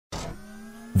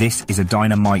This is a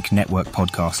Dynamite Network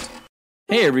podcast.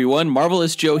 Hey everyone,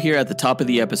 Marvelous Joe here at the top of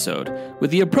the episode.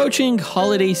 With the approaching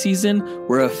holiday season,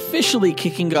 we're officially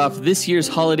kicking off this year's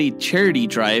holiday charity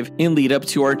drive in lead up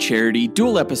to our charity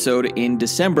Duel episode in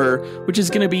December, which is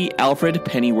going to be Alfred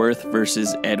Pennyworth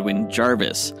versus Edwin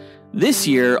Jarvis. This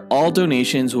year, all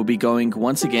donations will be going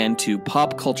once again to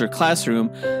Pop Culture Classroom,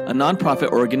 a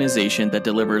nonprofit organization that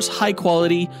delivers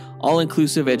high-quality,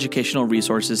 all-inclusive educational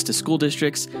resources to school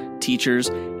districts, teachers,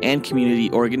 and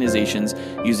community organizations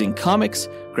using comics,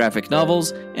 graphic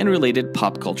novels, and related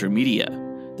pop culture media.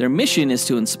 Their mission is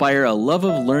to inspire a love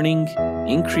of learning,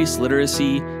 increase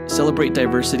literacy, celebrate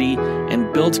diversity,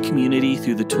 and build community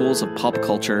through the tools of pop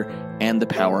culture and the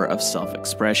power of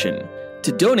self-expression.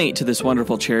 To donate to this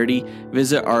wonderful charity,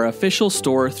 visit our official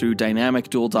store through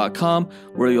dynamicduel.com,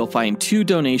 where you'll find two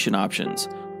donation options.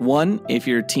 One if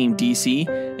you're Team DC,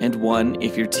 and one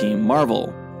if you're Team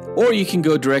Marvel. Or you can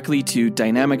go directly to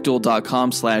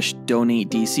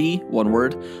dynamicduel.com/donatedc, one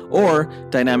word, or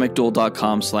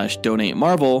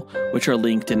dynamicduel.com/donatemarvel, which are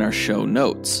linked in our show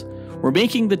notes. We're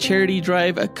making the charity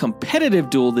drive a competitive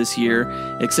duel this year,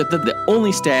 except that the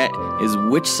only stat is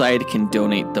which side can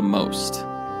donate the most.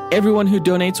 Everyone who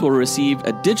donates will receive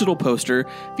a digital poster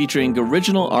featuring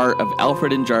original art of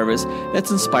Alfred and Jarvis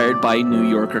that's inspired by New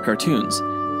Yorker cartoons.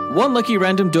 One lucky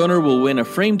random donor will win a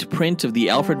framed print of the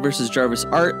Alfred vs. Jarvis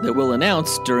art that we'll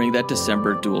announce during that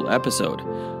December Duel episode.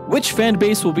 Which fan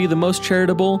base will be the most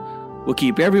charitable? We'll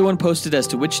keep everyone posted as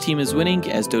to which team is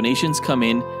winning as donations come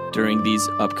in during these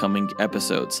upcoming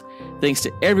episodes. Thanks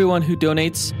to everyone who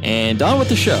donates, and on with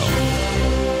the show.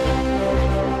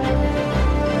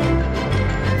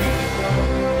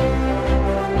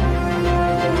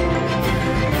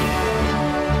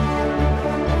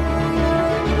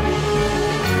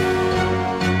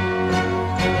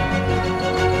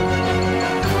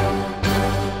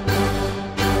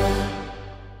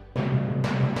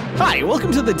 Hi,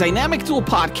 welcome to the Dynamic Duel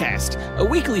Podcast, a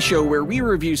weekly show where we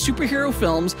review superhero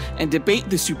films and debate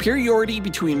the superiority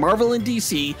between Marvel and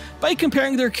DC by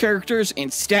comparing their characters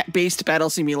in stat-based battle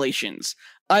simulations.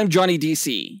 I'm Johnny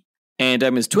DC. And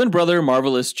I'm his twin brother,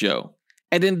 Marvelous Joe.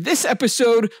 And in this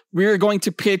episode, we're going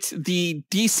to pit the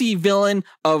DC villain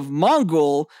of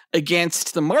Mongul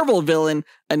against the Marvel villain,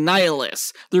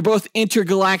 Annihilus. They're both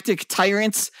intergalactic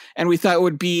tyrants, and we thought it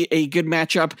would be a good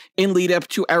matchup in lead up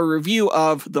to our review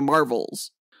of the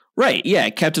Marvels. Right, yeah,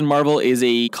 Captain Marvel is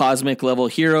a cosmic level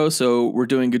hero, so we're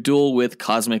doing a duel with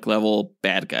cosmic level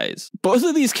bad guys. Both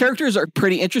of these characters are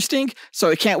pretty interesting, so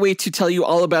I can't wait to tell you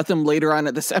all about them later on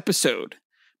in this episode.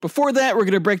 Before that, we're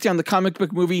going to break down the comic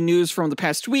book movie news from the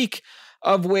past week,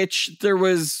 of which there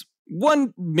was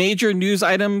one major news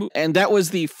item, and that was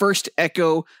the first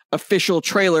Echo official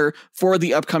trailer for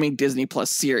the upcoming Disney Plus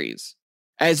series.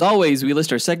 As always, we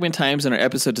list our segment times in our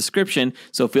episode description,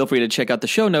 so feel free to check out the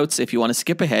show notes if you want to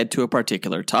skip ahead to a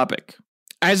particular topic.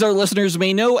 As our listeners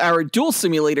may know, our duel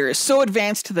simulator is so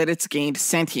advanced that it's gained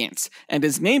sentience, and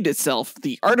has named itself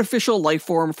the artificial life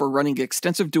form for running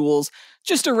extensive duels,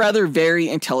 just a rather very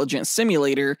intelligent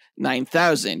simulator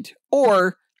 9000,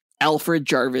 or Alfred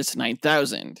Jarvis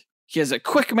 9000. He has a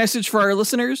quick message for our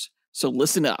listeners, so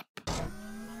listen up.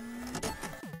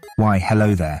 Why,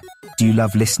 hello there. Do you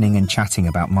love listening and chatting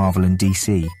about Marvel and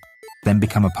DC? Then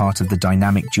become a part of the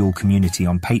Dynamic Duel community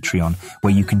on Patreon,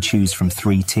 where you can choose from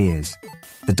 3 tiers.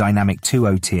 The Dynamic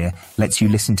 2.0 tier lets you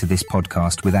listen to this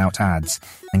podcast without ads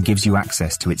and gives you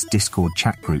access to its Discord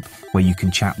chat group where you can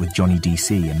chat with Johnny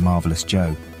DC and Marvelous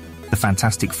Joe. The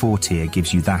Fantastic 4 tier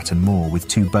gives you that and more with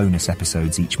 2 bonus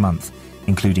episodes each month,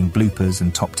 including bloopers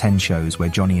and top 10 shows where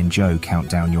Johnny and Joe count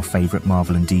down your favourite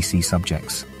Marvel and DC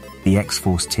subjects. The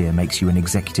X-Force tier makes you an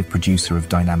executive producer of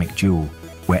Dynamic Duel,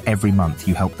 where every month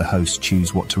you help the host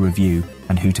choose what to review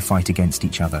and who to fight against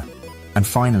each other. And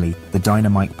finally, the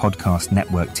Dynamite Podcast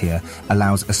Network tier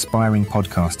allows aspiring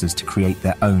podcasters to create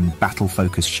their own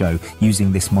battle-focused show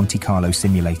using this Monte Carlo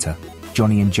simulator.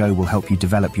 Johnny and Joe will help you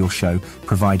develop your show,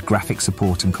 provide graphic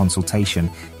support and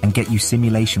consultation, and get you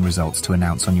simulation results to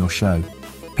announce on your show.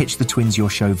 Pitch the twins your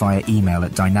show via email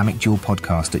at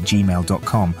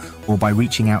dynamicduelpodcast@gmail.com or by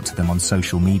reaching out to them on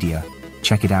social media.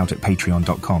 Check it out at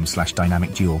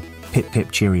patreon.com/dynamicduel. Pip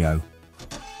pip cheerio.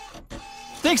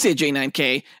 Thanks,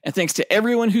 AJ9K, and thanks to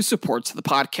everyone who supports the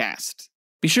podcast.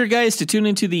 Be sure, guys, to tune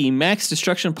into the Max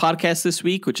Destruction podcast this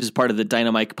week, which is part of the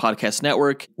Dynamite Podcast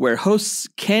Network, where hosts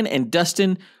Ken and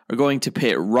Dustyn are going to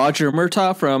pit Roger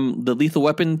Murtaugh from the Lethal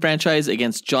Weapon franchise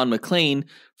against John McClane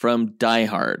from Die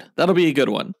Hard. That'll be a good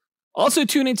one. Also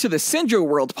tune into the Senjo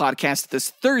World podcast this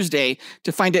Thursday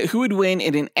to find out who would win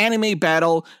in an anime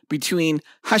battle between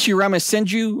Hashirama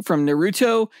Senju from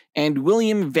Naruto and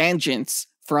William Vengeance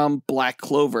from Black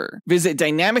Clover. Visit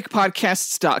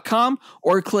dynamicpodcasts.com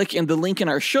or click in the link in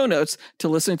our show notes to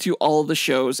listen to all of the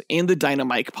shows in the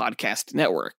Dynamite Podcast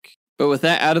Network. But with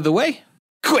that out of the way,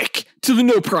 quick to the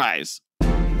No Prize!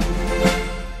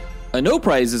 A No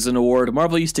Prize is an award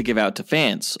Marvel used to give out to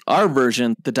fans. Our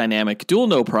version, the Dynamic Duel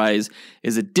No Prize,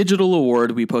 is a digital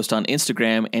award we post on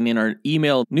Instagram and in our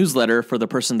email newsletter for the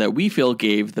person that we feel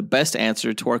gave the best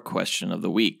answer to our question of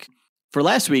the week. For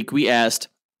last week, we asked,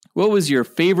 what was your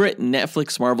favorite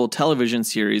Netflix Marvel television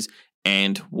series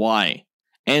and why?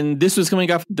 And this was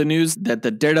coming off the news that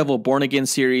the Daredevil Born Again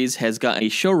series has got a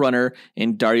showrunner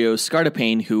in Dario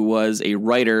Scardapane, who was a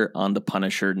writer on the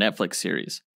Punisher Netflix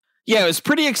series. Yeah, it was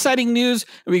pretty exciting news.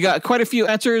 We got quite a few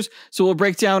answers, so we'll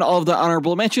break down all of the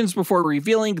honorable mentions before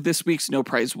revealing this week's No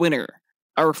Prize winner.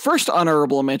 Our first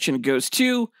honorable mention goes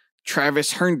to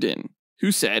Travis Herndon,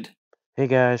 who said, Hey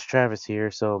guys, Travis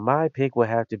here. So my pick would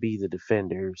have to be The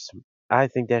Defenders. I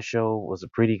think that show was a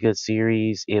pretty good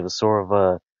series. It was sort of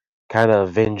a kind of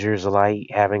Avengers light,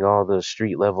 having all the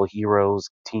street level heroes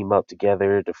team up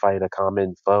together to fight a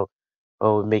common foe.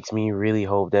 Oh, it makes me really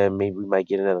hope that maybe we might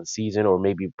get another season or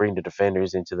maybe bring the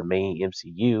Defenders into the main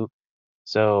MCU.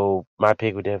 So my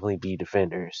pick would definitely be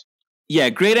Defenders. Yeah,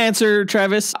 great answer,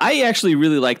 Travis. I actually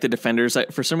really like the Defenders.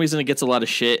 For some reason, it gets a lot of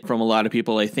shit from a lot of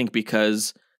people, I think,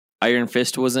 because Iron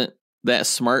Fist wasn't that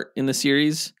smart in the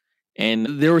series.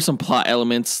 And there were some plot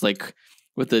elements, like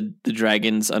with the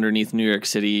dragons underneath New York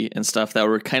City and stuff, that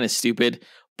were kind of stupid.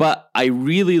 But I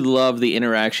really love the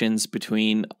interactions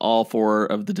between all four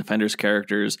of the Defenders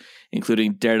characters,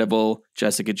 including Daredevil,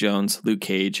 Jessica Jones, Luke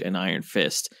Cage, and Iron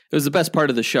Fist. It was the best part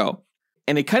of the show.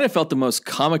 And it kind of felt the most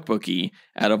comic booky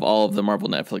out of all of the Marvel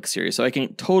Netflix series. So I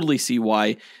can totally see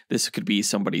why this could be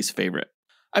somebody's favorite.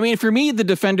 I mean, for me, The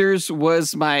Defenders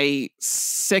was my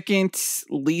second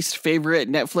least favorite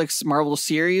Netflix Marvel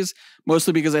series,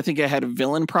 mostly because I think I had a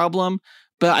villain problem.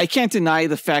 But I can't deny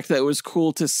the fact that it was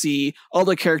cool to see all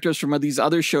the characters from these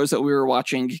other shows that we were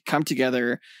watching come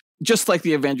together, just like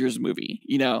the Avengers movie.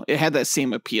 You know, it had that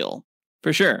same appeal.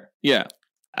 For sure. Yeah.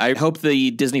 I hope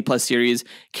the Disney Plus series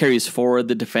carries forward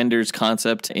the Defenders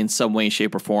concept in some way,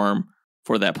 shape, or form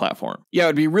for that platform. Yeah, it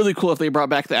would be really cool if they brought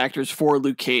back the actors for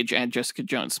Luke Cage and Jessica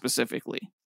Jones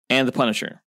specifically. And the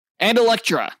Punisher. And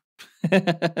Elektra.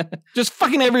 Just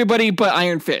fucking everybody but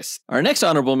Iron Fist. Our next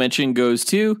honorable mention goes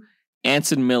to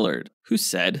Anson Millard, who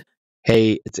said,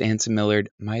 Hey, it's Anson Millard.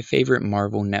 My favorite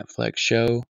Marvel Netflix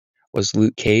show was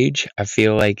Luke Cage. I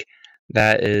feel like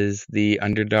that is the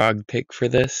underdog pick for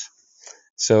this.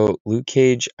 So Luke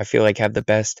Cage, I feel like, had the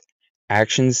best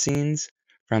action scenes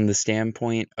from the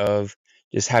standpoint of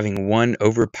just having one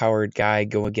overpowered guy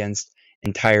go against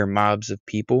entire mobs of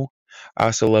people. I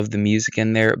also love the music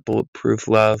in there. Bulletproof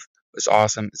Love was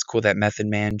awesome. It's cool that Method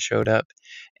Man showed up.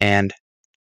 And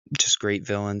just great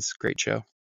villains, great show.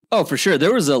 Oh, for sure.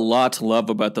 There was a lot to love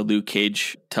about the Luke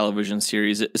Cage television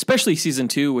series, especially season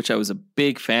 2, which I was a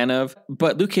big fan of.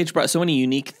 But Luke Cage brought so many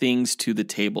unique things to the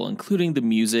table, including the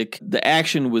music. The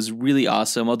action was really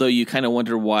awesome, although you kind of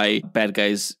wonder why bad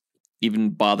guys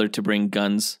even bother to bring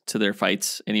guns to their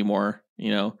fights anymore,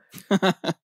 you know?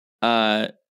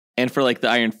 And for like the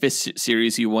Iron Fist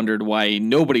series, you wondered why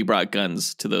nobody brought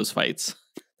guns to those fights.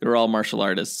 They were all martial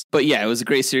artists. But yeah, it was a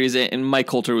great series, and Mike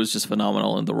Coulter was just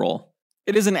phenomenal in the role.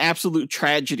 It is an absolute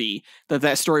tragedy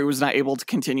that story was not able to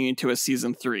continue into a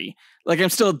season 3. Like, I'm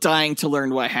still dying to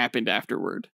learn what happened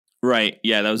afterward. Right.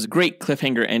 Yeah, that was a great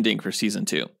cliffhanger ending for season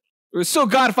 2. It was so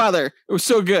Godfather. It was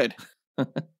so good.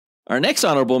 Our next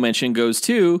honorable mention goes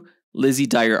to Lizzie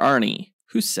Dyer Arney,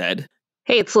 who said,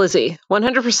 Hey, it's Lizzie.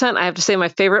 100% I have to say my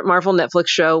favorite Marvel Netflix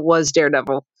show was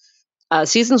Daredevil.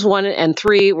 Seasons 1 and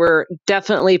 3 were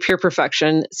definitely pure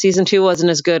perfection. Season 2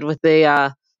 wasn't as good with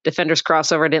the Defenders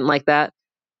crossover. I didn't like that.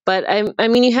 But I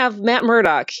mean, you have Matt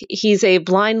Murdock. He's a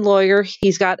blind lawyer.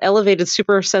 He's got elevated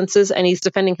super senses, and he's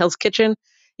defending Hell's Kitchen.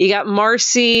 You got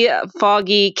Marcy,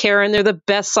 Foggy, Karen. They're the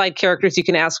best side characters you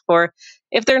can ask for.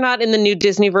 If they're not in the new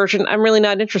Disney version, I'm really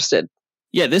not interested.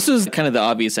 Yeah, this was kind of the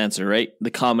obvious answer, right?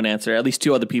 The common answer. At least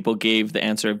 2 other people gave the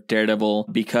answer of Daredevil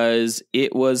because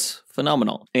it was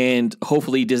phenomenal. And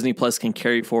hopefully Disney Plus can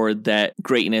carry forward that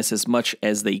greatness as much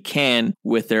as they can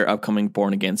with their upcoming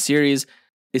Born Again series.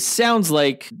 It sounds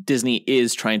like Disney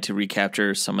is trying to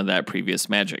recapture some of that previous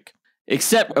magic.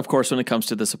 Except, of course, when it comes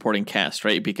to the supporting cast,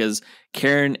 right? Because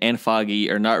Karen and Foggy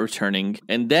are not returning.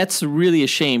 And that's really a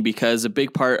shame because a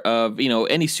big part of,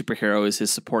 any superhero is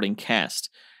his supporting cast.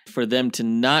 For them to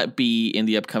not be in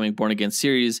the upcoming Born Again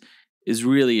series is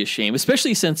really a shame,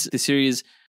 especially since the series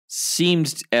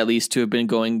seemed at least to have been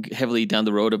going heavily down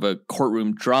the road of a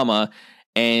courtroom drama.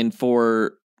 And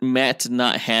for Matt to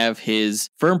not have his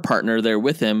firm partner there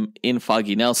with him in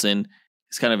Foggy Nelson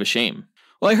is kind of a shame.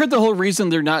 Well, I heard the whole reason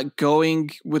they're not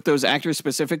going with those actors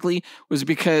specifically was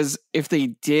because if they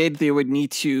did, they would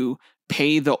need to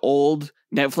pay the old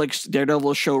Netflix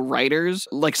Daredevil show writers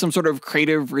like some sort of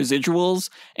creative residuals,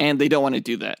 and they don't want to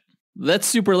do that. That's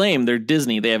super lame. They're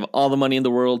Disney. They have all the money in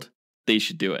the world. They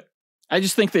should do it. I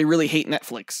just think they really hate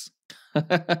Netflix.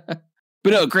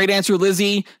 But no, great answer,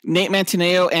 Lizzie. Nate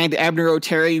Mantaneo and Abner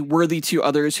O'Terry were the two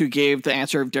others who gave the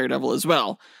answer of Daredevil as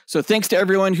well. So thanks to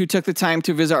everyone who took the time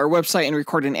to visit our website and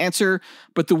record an answer.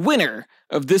 But the winner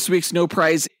of this week's No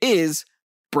Prize is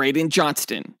Braden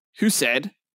Johnston, who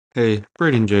said, Hey,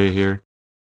 Braden J here.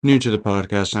 New to the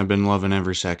podcast, and I've been loving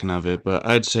every second of it, but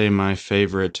I'd say my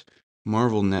favorite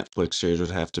Marvel Netflix series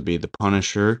would have to be The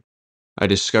Punisher. I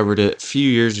discovered it a few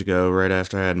years ago, right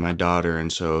after I had my daughter,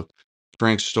 and so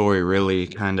Frank's story really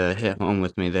kind of hit home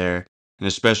with me there, and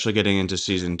especially getting into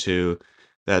season 2,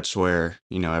 that's where,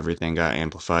 everything got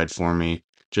amplified for me.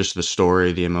 Just the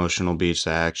story, the emotional beats, the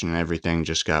action, everything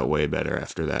just got way better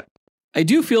after that. I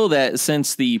do feel that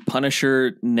since the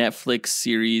Punisher Netflix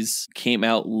series came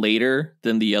out later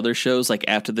than the other shows, like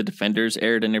after the Defenders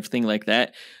aired and everything like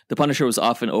that, the Punisher was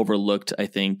often overlooked, I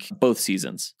think, both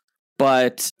seasons.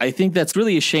 But I think that's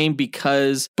really a shame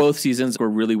because both seasons were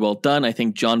really well done. I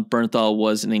think John Bernthal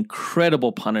was an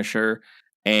incredible Punisher,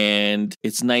 and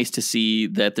it's nice to see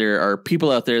that there are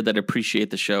people out there that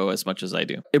appreciate the show as much as I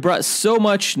do. It brought so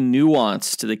much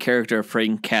nuance to the character of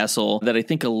Frank Castle that I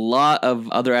think a lot of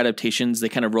other adaptations, they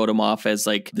kind of wrote him off as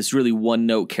like this really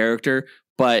one-note character.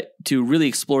 But to really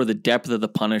explore the depth of the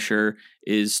Punisher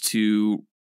is to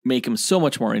make him so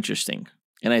much more interesting.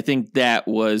 And I think that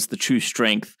was the true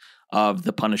strength of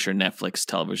the Punisher Netflix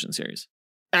television series.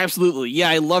 Absolutely. Yeah,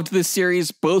 I loved this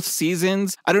series, both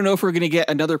seasons. I don't know if we're going to get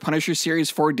another Punisher series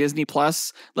for Disney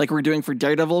Plus like we're doing for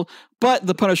Daredevil, but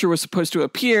the Punisher was supposed to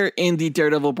appear in the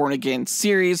Daredevil Born Again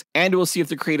series, and we'll see if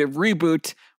the creative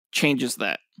reboot changes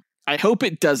that. I hope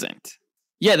it doesn't.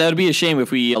 Yeah, that would be a shame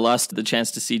if we lost the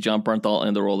chance to see John Bernthal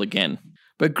in the role again.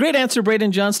 But great answer,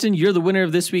 Braden Johnston. You're the winner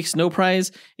of this week's No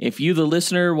Prize. If you, the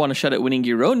listener, want a shot at winning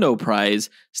your own No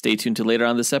Prize, stay tuned to later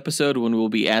on this episode when we'll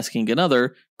be asking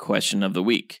another question of the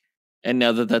week. And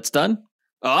now that that's done,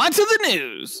 on to the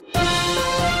news.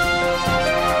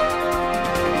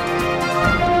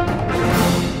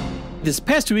 This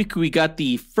past week, we got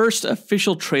the first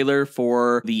official trailer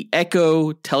for the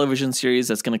Echo television series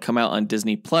that's going to come out on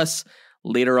Disney Plus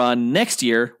later on next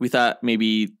year. We thought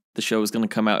maybe the show was going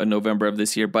to come out in November of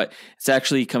this year, but it's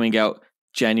actually coming out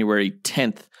January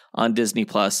 10th on Disney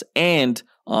Plus and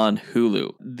on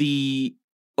Hulu. The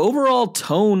overall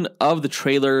tone of the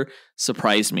trailer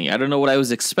surprised me. I don't know what I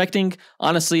was expecting.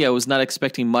 Honestly, I was not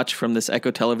expecting much from this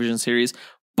Echo television series,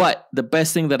 but the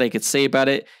best thing that I could say about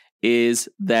it is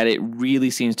that it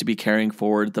really seems to be carrying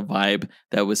forward the vibe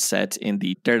that was set in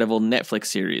the Daredevil Netflix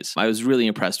series. I was really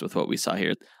impressed with what we saw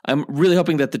here. I'm really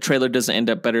hoping that the trailer doesn't end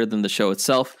up better than the show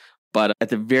itself, but at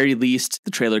the very least,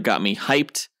 the trailer got me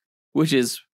hyped, which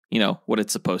is, what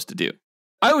it's supposed to do.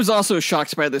 I was also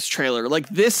shocked by this trailer. Like,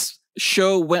 this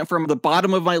show went from the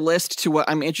bottom of my list to what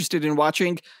I'm interested in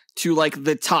watching to, like,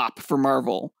 the top for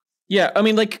Marvel. Yeah, I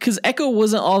mean, because Echo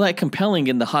wasn't all that compelling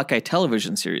in the Hawkeye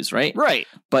television series, right? Right.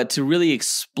 But to really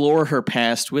explore her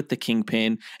past with the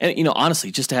Kingpin, and,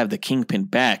 honestly, just to have the Kingpin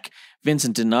back,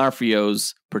 Vincent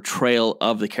D'Onofrio's portrayal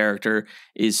of the character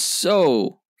is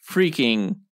so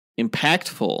freaking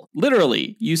impactful.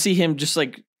 Literally, you see him just,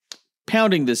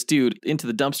 pounding this dude into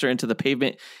the dumpster, into the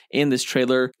pavement in this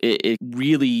trailer. It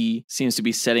really seems to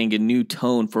be setting a new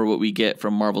tone for what we get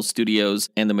from Marvel Studios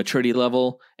and the maturity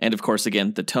level. And of course,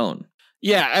 again, the tone.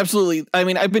 Yeah, absolutely. I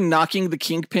mean, I've been knocking the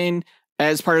Kingpin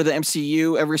as part of the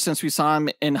MCU ever since we saw him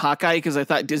in Hawkeye because I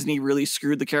thought Disney really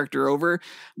screwed the character over.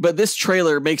 But this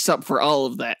trailer makes up for all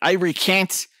of that. I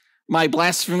recant my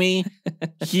blasphemy.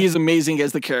 He is amazing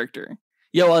as the character.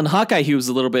 Yeah, well, in Hawkeye, he was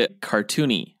a little bit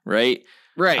cartoony, right?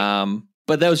 Right.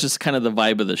 But that was just kind of the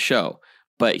vibe of the show.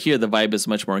 But here, the vibe is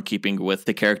much more in keeping with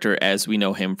the character as we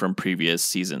know him from previous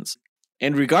seasons.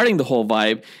 And regarding the whole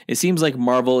vibe, it seems like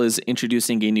Marvel is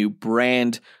introducing a new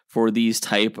brand for these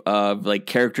type of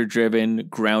character-driven,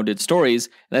 grounded stories.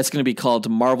 And that's going to be called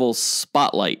Marvel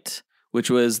Spotlight, which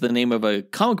was the name of a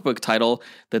comic book title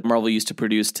that Marvel used to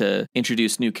produce to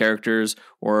introduce new characters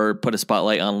or put a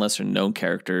spotlight on lesser-known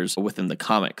characters within the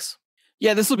comics.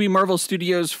 Yeah, this will be Marvel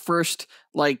Studios' first,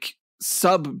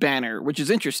 sub-banner, which is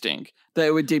interesting, that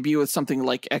it would debut with something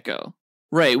like Echo.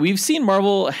 Right. We've seen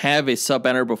Marvel have a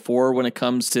sub-banner before when it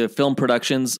comes to film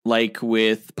productions, like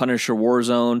with Punisher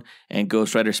Warzone and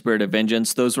Ghost Rider Spirit of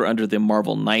Vengeance. Those were under the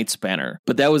Marvel Knights banner,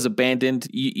 but that was abandoned.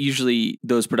 Usually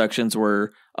those productions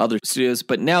were other studios,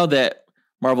 but now that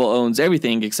Marvel owns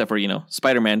everything except for,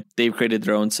 Spider-Man, they've created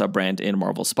their own sub-brand in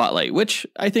Marvel Spotlight, which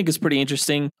I think is pretty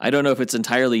interesting. I don't know if it's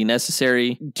entirely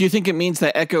necessary. Do you think it means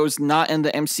that Echo's not in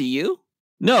the MCU?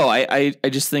 No, I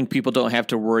just think people don't have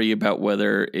to worry about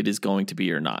whether it is going to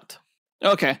be or not.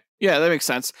 Okay. Yeah, that makes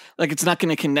sense. Like, it's not going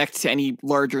to connect to any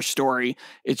larger story.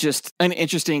 It's just an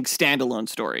interesting standalone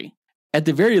story. At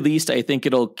the very least, I think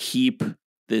it'll keep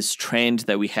this trend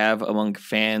that we have among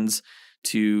fans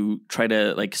to try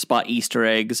to spot Easter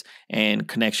eggs and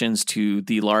connections to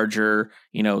the larger,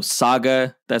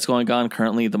 saga that's going on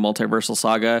currently, the multiversal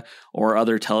saga or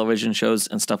other television shows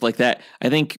and stuff like that.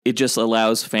 I think it just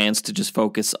allows fans to just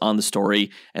focus on the story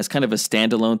as kind of a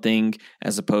standalone thing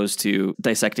as opposed to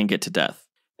dissecting it to death.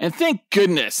 And thank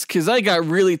goodness, because I got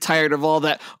really tired of all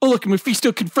that, oh, look,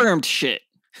 Mephisto confirmed shit.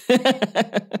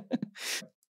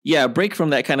 Yeah, a break from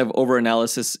that kind of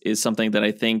over-analysis is something that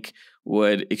I think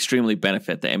would extremely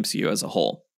benefit the MCU as a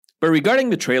whole. But regarding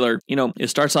the trailer, it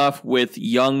starts off with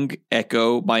young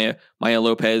Echo, Maya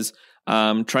Lopez,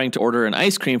 trying to order an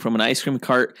ice cream from an ice cream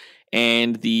cart,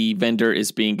 and the vendor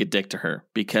is being a dick to her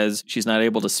because she's not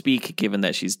able to speak given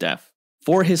that she's deaf.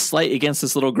 For his slight against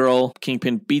this little girl,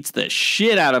 Kingpin beats the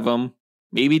shit out of him,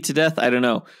 maybe to death, I don't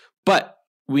know. But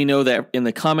we know that in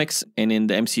the comics and in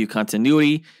the MCU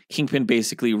continuity, Kingpin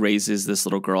basically raises this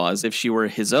little girl as if she were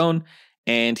his own,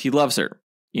 and he loves her.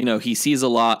 He sees a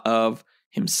lot of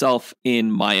himself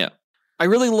in Maya. I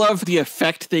really love the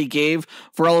effect they gave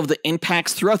for all of the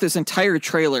impacts throughout this entire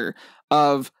trailer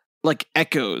of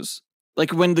echoes.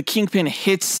 Like when the Kingpin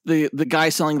hits the guy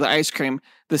selling the ice cream,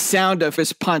 the sound of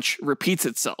his punch repeats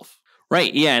itself.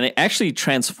 Right, yeah, and it actually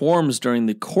transforms during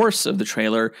the course of the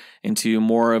trailer into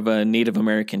more of a Native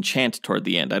American chant toward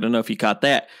the end. I don't know if you caught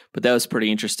that, but that was pretty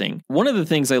interesting. One of the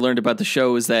things I learned about the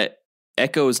show is that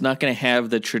Echo is not going to have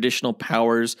the traditional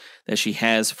powers that she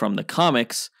has from the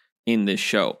comics in this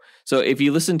show. So if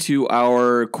you listen to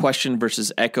our Question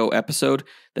versus Echo episode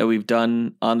that we've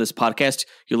done on this podcast,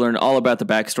 you'll learn all about the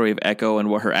backstory of Echo and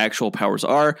what her actual powers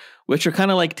are, which are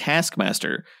kind of like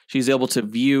Taskmaster. She's able to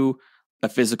view a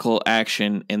physical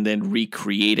action and then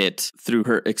recreate it through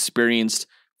her experienced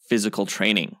physical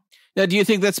training. Now, do you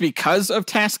think that's because of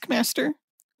Taskmaster?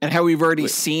 And how we've already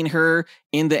seen her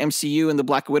in the MCU in the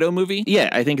Black Widow movie? Yeah,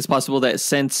 I think it's possible that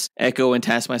since Echo and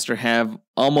Taskmaster have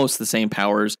almost the same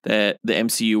powers, that the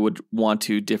MCU would want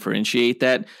to differentiate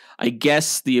that. I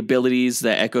guess the abilities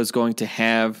that Echo's going to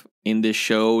have in this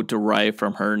show derive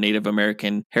from her Native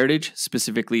American heritage,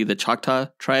 specifically the Choctaw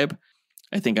tribe.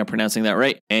 I think I'm pronouncing that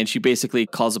right. And she basically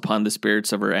calls upon the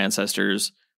spirits of her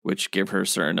ancestors, which give her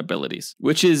certain abilities,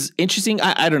 which is interesting.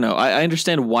 I don't know. I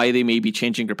understand why they may be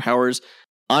changing her powers.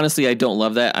 Honestly, I don't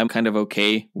love that. I'm kind of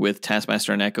okay with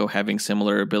Taskmaster and Echo having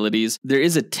similar abilities. There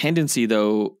is a tendency,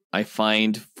 though, I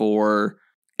find, for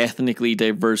ethnically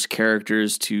diverse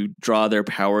characters to draw their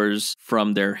powers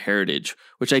from their heritage,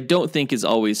 which I don't think is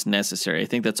always necessary. I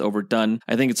think that's overdone.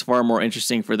 I think it's far more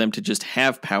interesting for them to just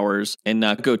have powers and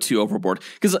not go too overboard.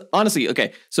 Because honestly,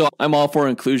 okay, so I'm all for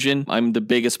inclusion. I'm the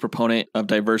biggest proponent of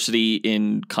diversity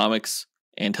in comics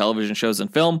and television shows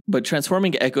and film, but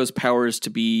transforming Echo's powers to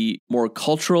be more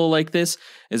cultural like this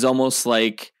is almost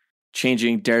like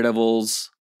changing Daredevil's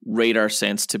radar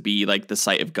sense to be like the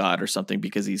sight of God or something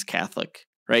because he's Catholic,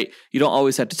 right? You don't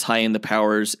always have to tie in the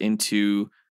powers into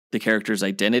the character's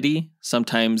identity.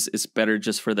 Sometimes it's better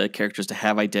just for the characters to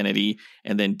have identity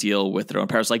and then deal with their own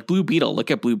powers. Like Blue Beetle,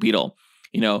 look at Blue Beetle.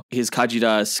 His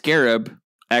Khajiit scarab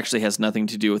actually has nothing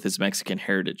to do with his Mexican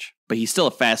heritage, but he's still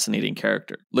a fascinating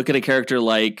character. Look at a character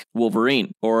like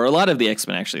Wolverine, or a lot of the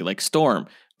X-Men actually, like Storm,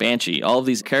 Banshee, all of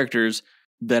these characters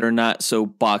that are not so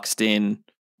boxed in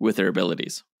with their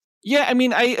abilities. Yeah, I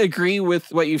mean, I agree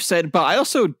with what you've said, but I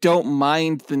also don't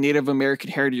mind the Native American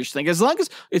heritage thing. As long as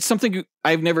it's something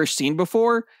I've never seen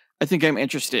before, I think I'm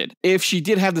interested. If she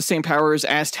did have the same powers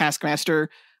as Taskmaster,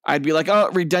 I'd be like, oh,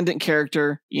 redundant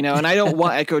character, and I don't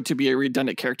want Echo to be a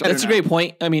redundant character. That's a great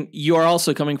point. I mean, you are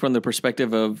also coming from the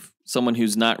perspective of someone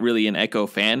who's not really an Echo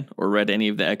fan or read any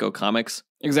of the Echo comics.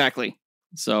 Exactly.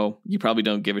 So you probably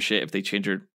don't give a shit if they change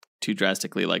her too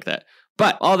drastically like that.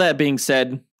 But all that being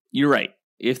said, you're right.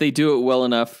 If they do it well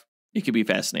enough, it could be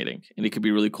fascinating and it could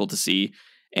be really cool to see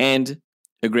and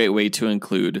a great way to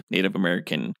include Native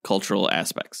American cultural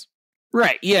aspects.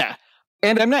 Right, yeah.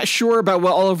 And I'm not sure about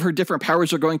what all of her different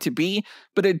powers are going to be,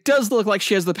 but it does look like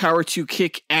she has the power to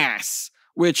kick ass,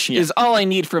 which is all I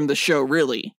need from the show,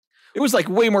 really. It was like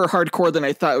way more hardcore than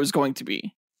I thought it was going to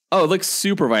be. Oh, it looks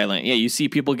super violent. Yeah, you see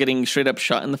people getting straight up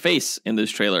shot in the face in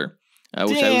this trailer,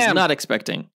 which I was not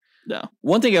expecting. No.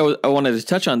 One thing I wanted to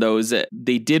touch on, though, is that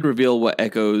they did reveal what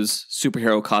Echo's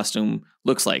superhero costume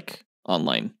looks like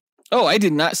online. Oh, I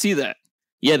did not see that.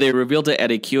 Yeah, they revealed it at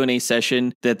a Q&A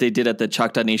session that they did at the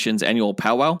Choctaw Nation's annual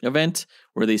powwow event,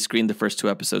 where they screened the first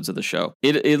 2 episodes of the show.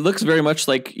 It looks very much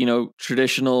like,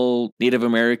 traditional Native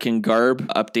American garb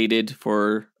updated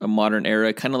for a modern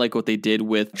era, kind of like what they did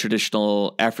with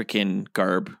traditional African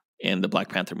garb in the Black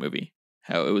Panther movie,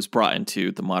 how it was brought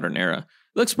into the modern era.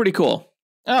 It looks pretty cool.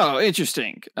 Oh,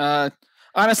 interesting.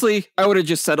 Honestly, I would have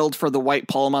just settled for the white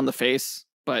palm on the face,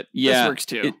 but this works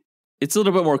too. It's a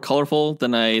little bit more colorful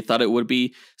than I thought it would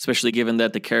be, especially given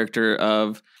that the character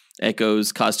of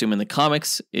Echo's costume in the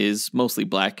comics is mostly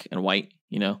black and white,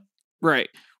 Right.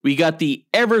 We got the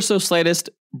ever so slightest,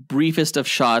 briefest of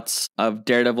shots of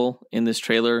Daredevil in this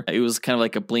trailer. It was kind of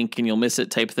like a blink and you'll miss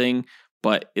it type thing,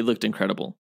 but it looked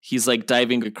incredible. He's like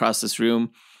diving across this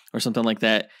room or something like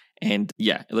that. And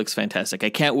yeah, it looks fantastic. I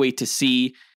can't wait to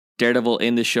see Daredevil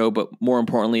in the show, but more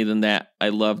importantly than that, I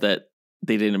love that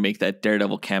they didn't make that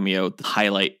Daredevil cameo the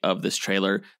highlight of this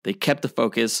trailer. They kept the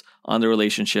focus on the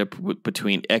relationship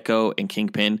between Echo and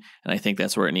Kingpin, and I think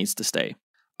that's where it needs to stay.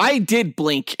 I did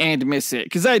blink and miss it,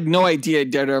 because I had no idea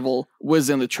Daredevil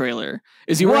was in the trailer.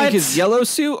 Is he wearing his yellow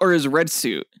suit or his red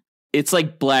suit? It's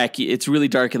like black. It's really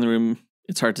dark in the room.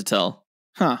 It's hard to tell.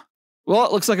 Huh. Well,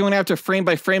 it looks like I'm going to have to frame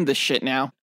by frame this shit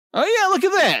now. Oh yeah, look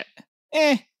at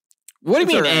that. What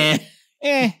do you mean,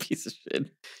 Eh. Piece of shit.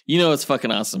 It's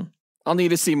fucking awesome. I'll need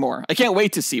to see more. I can't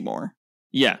wait to see more.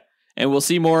 Yeah, and we'll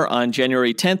see more on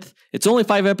January 10th. It's only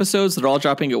 5 episodes. They're all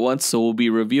dropping at once, so we'll be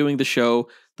reviewing the show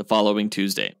the following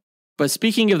Tuesday. But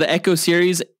speaking of the Echo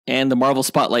series and the Marvel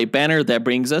Spotlight banner, that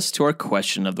brings us to our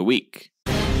question of the week.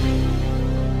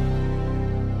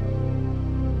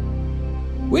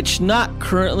 Which not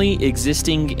currently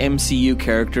existing MCU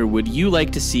character would you like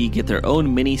to see get their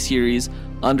own miniseries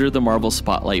under the Marvel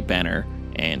Spotlight banner,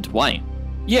 and why?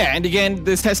 Yeah, and again,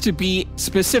 this has to be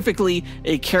specifically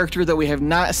a character that we have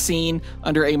not seen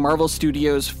under a Marvel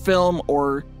Studios film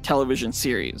or television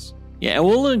series. Yeah, and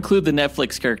we'll include the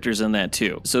Netflix characters in that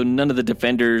too, so none of the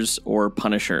Defenders or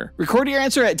Punisher. Record your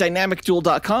answer at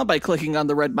dynamicduel.com by clicking on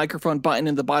the red microphone button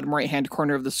in the bottom right-hand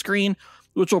corner of the screen,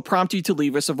 which will prompt you to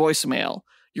leave us a voicemail.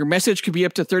 Your message could be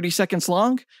up to 30 seconds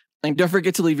long, and don't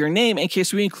forget to leave your name in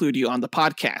case we include you on the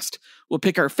podcast. We'll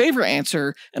pick our favorite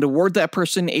answer and award that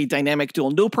person a Dynamic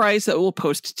Duel No Prize that we'll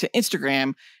post to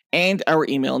Instagram and our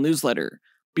email newsletter.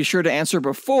 Be sure to answer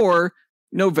before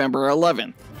November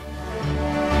 11th.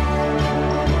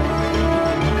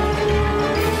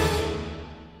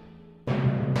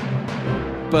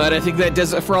 But I think that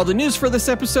does it for all the news for this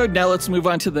episode. Now let's move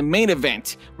on to the main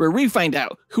event, where we find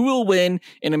out who will win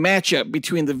in a matchup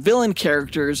between the villain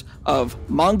characters of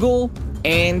Mongul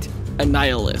and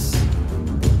Annihilus.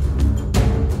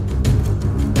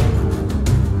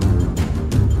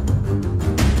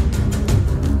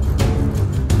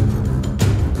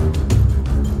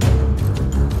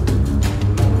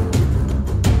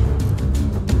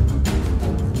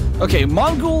 Okay,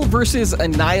 Mongul versus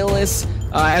Annihilus.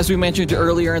 As we mentioned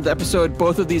earlier in the episode,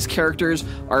 both of these characters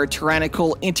are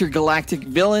tyrannical intergalactic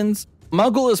villains.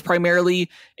 Mongul is primarily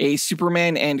a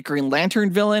Superman and Green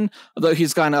Lantern villain, although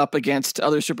he's gone up against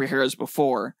other superheroes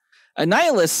before.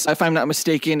 Annihilus, if I'm not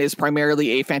mistaken, is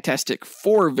primarily a Fantastic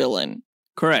Four villain.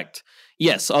 Correct.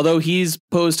 Yes, although he's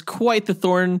posed quite the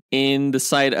thorn in the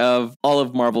side of all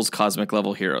of Marvel's cosmic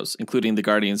level heroes, including the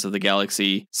Guardians of the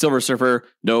Galaxy, Silver Surfer,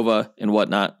 Nova, and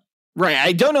whatnot. Right,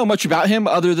 I don't know much about him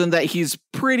other than that he's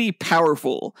pretty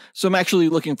powerful, so I'm actually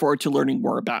looking forward to learning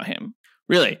more about him.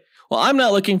 Really? Well, I'm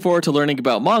not looking forward to learning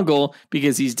about Mongul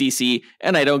because he's DC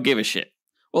and I don't give a shit.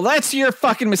 Well, that's your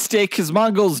fucking mistake, because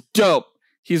Mongul's dope.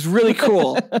 He's really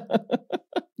cool.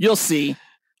 You'll see.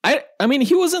 I mean,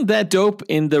 he wasn't that dope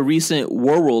in the recent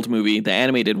Warworld movie, the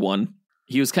animated one.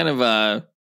 He was kind of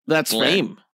that's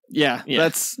lame. Fair. Yeah,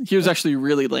 he was actually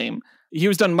really lame. He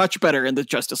was done much better in the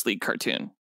Justice League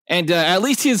cartoon. And at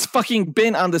least he's fucking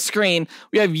been on the screen.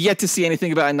 We have yet to see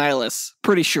anything about Annihilus.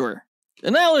 Pretty sure.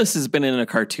 Annihilus has been in a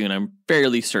cartoon, I'm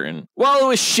fairly certain. Well, it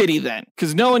was shitty then,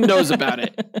 because no one knows about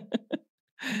it.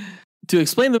 To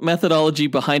explain the methodology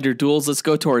behind our duels, let's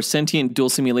go to our sentient duel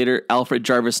simulator, Alfred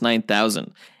Jarvis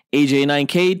 9000.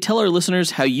 AJ9K, tell our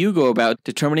listeners how you go about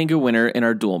determining a winner in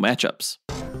our duel matchups.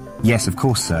 Yes, of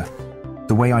course, sir.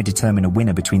 The way I determine a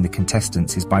winner between the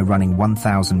contestants is by running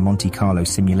 1,000 Monte Carlo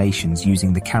simulations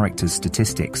using the character's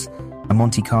statistics. A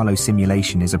Monte Carlo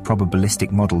simulation is a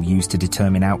probabilistic model used to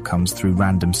determine outcomes through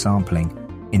random sampling.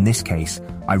 In this case,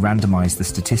 I randomized the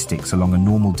statistics along a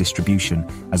normal distribution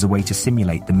as a way to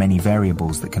simulate the many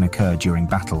variables that can occur during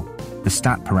battle. The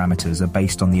stat parameters are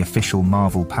based on the official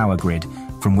Marvel power grid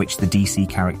from which the DC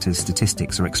characters'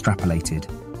 statistics are extrapolated.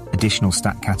 Additional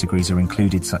stat categories are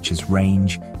included such as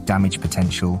range, damage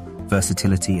potential,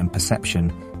 versatility and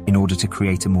perception in order to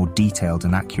create a more detailed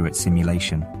and accurate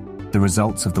simulation. The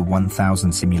results of the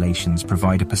 1,000 simulations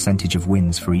provide a percentage of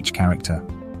wins for each character.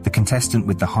 The contestant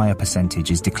with the higher percentage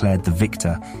is declared the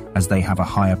victor, as they have a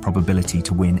higher probability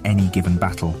to win any given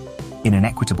battle. In an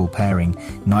equitable pairing,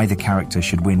 neither character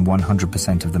should win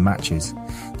 100% of the matches.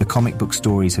 The comic book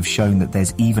stories have shown that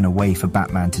there's even a way for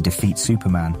Batman to defeat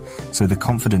Superman, so the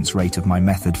confidence rate of my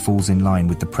method falls in line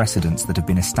with the precedents that have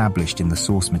been established in the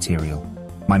source material.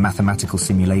 My mathematical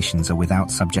simulations are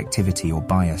without subjectivity or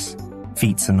bias.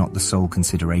 Feats are not the sole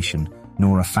consideration,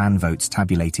 nor are fan votes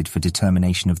tabulated for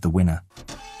determination of the winner.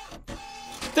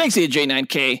 Thanks,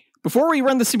 AJ9K. Before we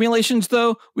run the simulations,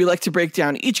 though, we like to break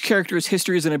down each character's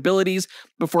histories and abilities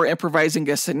before improvising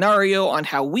a scenario on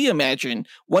how we imagine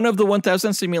one of the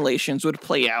 1,000 simulations would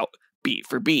play out, beat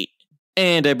for beat.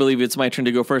 And I believe it's my turn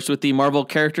to go first with the Marvel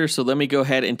character, so let me go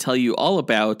ahead and tell you all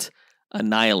about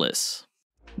Annihilus.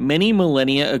 Many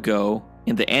millennia ago,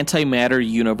 in the antimatter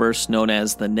universe known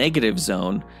as the Negative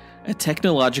Zone, a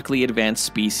technologically advanced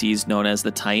species known as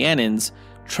the Tyannans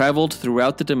traveled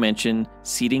throughout the dimension,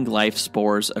 seeding life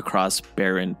spores across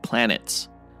barren planets.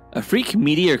 A freak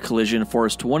meteor collision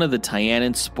forced one of the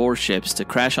Tyannan spore ships to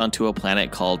crash onto a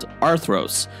planet called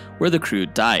Arthros, where the crew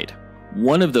died.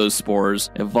 One of those spores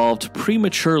evolved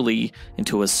prematurely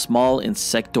into a small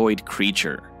insectoid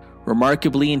creature.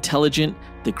 Remarkably intelligent,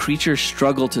 the creature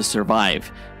struggled to survive,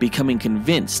 becoming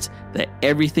convinced that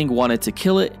everything wanted to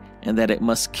kill it and that it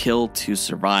must kill to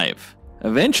survive.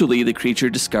 Eventually, the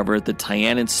creature discovered the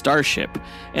Tyannan starship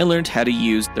and learned how to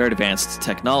use their advanced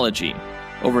technology.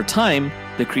 Over time,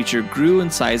 the creature grew in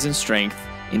size and strength,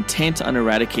 intent on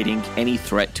eradicating any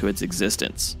threat to its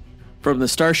existence. From the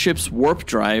starship's warp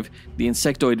drive, the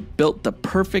insectoid built the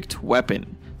perfect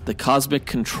weapon, the cosmic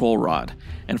control rod,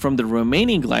 and from the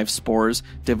remaining life spores,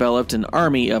 developed an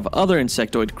army of other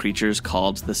insectoid creatures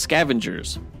called the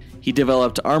Scavengers. He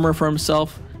developed armor for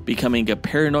himself, becoming a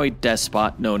paranoid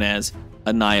despot known as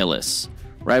Annihilus,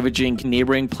 ravaging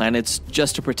neighboring planets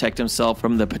just to protect himself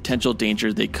from the potential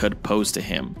danger they could pose to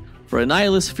him. For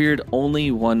Annihilus feared only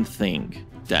one thing: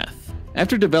 death.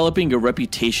 After developing a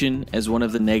reputation as one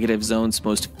of the Negative Zone's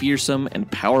most fearsome and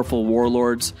powerful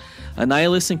warlords,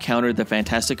 Annihilus encountered the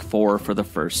Fantastic Four for the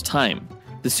first time.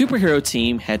 The superhero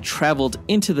team had traveled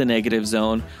into the Negative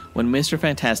Zone when Mr.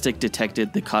 Fantastic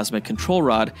detected the Cosmic Control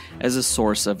Rod as a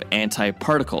source of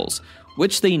anti-particles,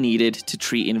 which they needed to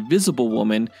treat Invisible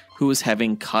Woman, who was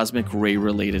having cosmic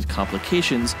ray-related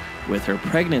complications with her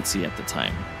pregnancy at the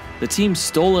time. The team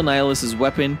stole Annihilus'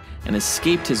 weapon and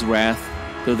escaped his wrath,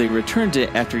 though they returned it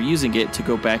after using it to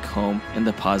go back home in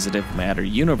the Positive Matter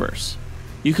universe.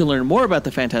 You can learn more about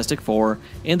the Fantastic Four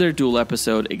in their Duel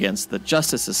episode against the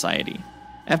Justice Society.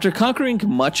 After conquering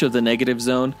much of the Negative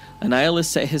Zone, Annihilus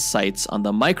set his sights on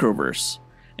the Microverse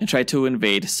and tried to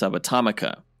invade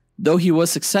Subatomica. Though he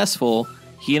was successful,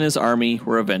 he and his army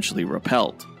were eventually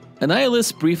repelled.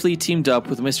 Annihilus briefly teamed up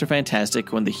with Mr.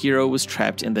 Fantastic when the hero was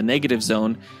trapped in the Negative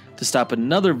Zone to stop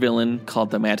another villain called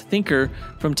the Mad Thinker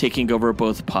from taking over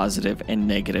both positive and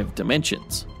negative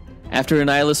dimensions. After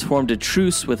Annihilus formed a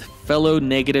truce with fellow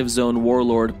Negative Zone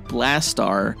warlord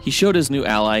Blastar, he showed his new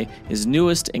ally his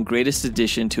newest and greatest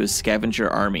addition to his scavenger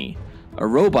army, a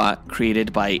robot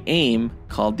created by AIM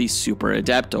called the Super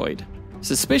Adaptoid.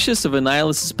 Suspicious of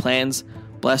Annihilus' plans,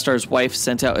 Blastar's wife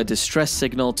sent out a distress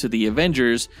signal to the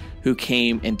Avengers, who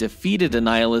came and defeated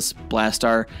Annihilus,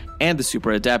 Blastar, and the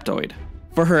Super Adaptoid.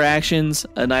 For her actions,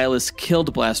 Annihilus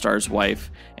killed Blastar's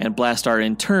wife, and Blastar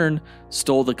in turn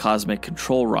stole the Cosmic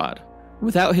Control Rod.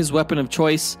 Without his weapon of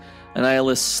choice,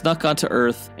 Annihilus snuck onto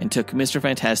Earth and took Mr.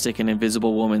 Fantastic and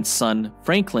Invisible Woman's son,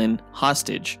 Franklin,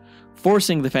 hostage,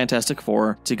 forcing the Fantastic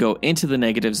Four to go into the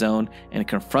Negative Zone and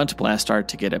confront Blastar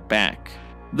to get it back.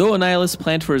 Though Annihilus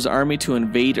planned for his army to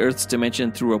invade Earth's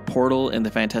dimension through a portal in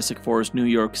the Fantastic Four's New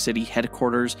York City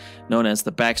headquarters known as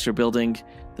the Baxter Building,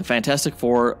 the Fantastic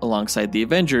Four, alongside the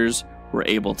Avengers, were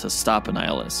able to stop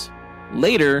Annihilus.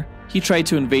 Later, he tried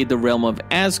to invade the realm of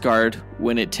Asgard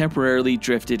when it temporarily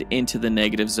drifted into the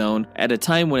Negative Zone at a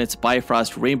time when its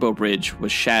Bifrost Rainbow Bridge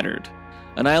was shattered.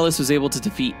 Annihilus was able to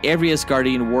defeat every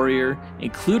Asgardian warrior,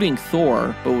 including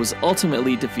Thor, but was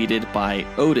ultimately defeated by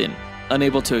Odin.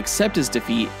 Unable to accept his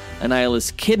defeat,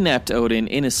 Annihilus kidnapped Odin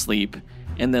in his sleep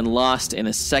and then lost in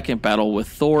a second battle with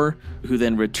Thor, who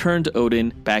then returned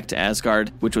Odin back to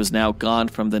Asgard, which was now gone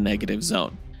from the negative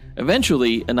zone.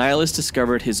 Eventually, Annihilus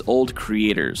discovered his old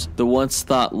creators, the once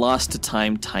thought lost to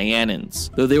time Tyrannans,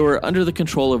 though they were under the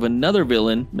control of another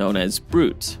villain known as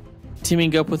Brute.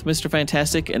 Teaming up with Mr.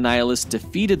 Fantastic, Annihilus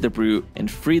defeated the Brute and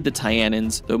freed the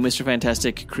Tyrannans, though Mr.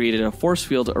 Fantastic created a force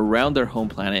field around their home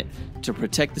planet to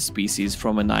protect the species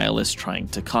from Annihilus trying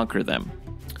to conquer them.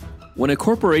 When a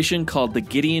corporation called the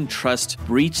Gideon Trust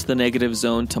breached the negative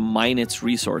zone to mine its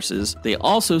resources, they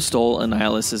also stole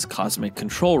Annihilus's cosmic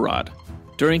control rod.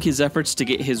 During his efforts to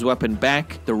get his weapon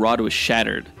back, the rod was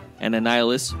shattered, and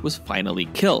Annihilus was finally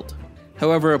killed.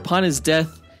 However, upon his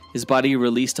death, his body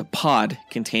released a pod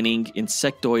containing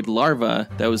insectoid larvae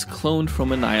that was cloned from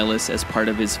Annihilus as part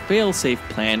of his fail-safe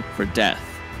plan for death.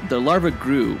 The larva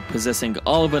grew, possessing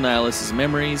all of Annihilus's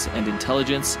memories and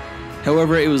intelligence.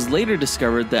 However, it was later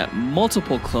discovered that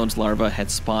multiple cloned larvae had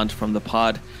spawned from the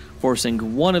pod,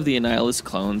 forcing one of the Annihilus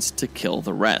clones to kill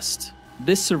the rest.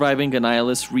 This surviving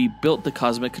Annihilus rebuilt the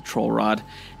cosmic control rod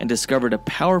and discovered a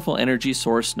powerful energy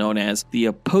source known as the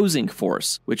opposing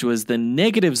force, which was the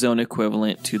negative zone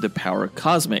equivalent to the power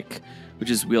cosmic,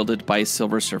 which is wielded by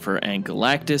Silver Surfer and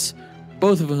Galactus,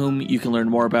 both of whom you can learn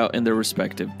more about in their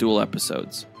respective Duel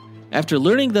episodes. After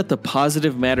learning that the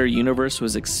positive matter universe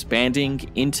was expanding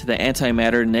into the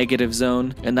antimatter negative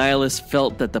zone, Annihilus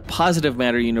felt that the positive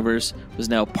matter universe was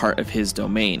now part of his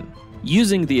domain.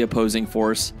 Using the opposing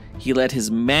force, he led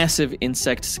his massive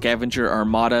insect scavenger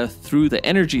armada through the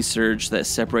energy surge that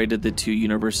separated the two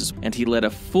universes, and he led a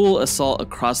full assault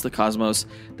across the cosmos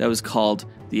that was called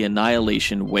the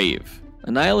Annihilation Wave.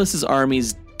 Annihilus's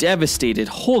armies devastated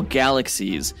whole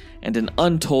galaxies and an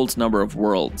untold number of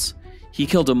worlds. He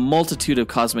killed a multitude of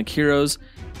cosmic heroes,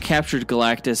 captured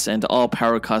Galactus and all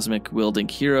power cosmic wielding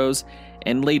heroes,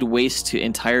 and laid waste to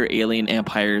entire alien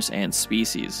empires and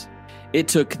species. It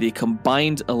took the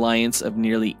combined alliance of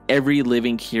nearly every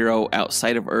living hero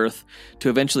outside of Earth to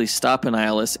eventually stop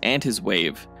Annihilus and his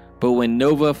wave, but when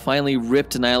Nova finally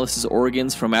ripped Annihilus's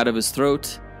organs from out of his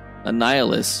throat,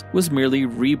 Annihilus was merely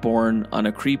reborn on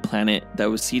a Kree planet that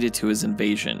was ceded to his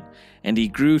invasion, and he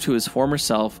grew to his former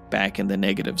self back in the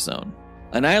negative zone.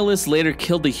 Annihilus later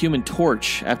killed the Human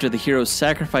Torch after the hero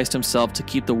sacrificed himself to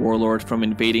keep the Warlord from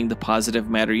invading the positive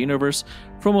matter universe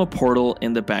from a portal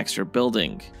in the Baxter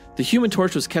building. The Human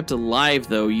Torch was kept alive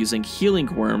though using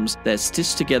healing worms that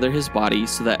stitched together his body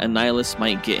so that Annihilus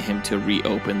might get him to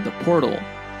reopen the portal.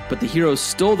 But the hero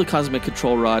stole the cosmic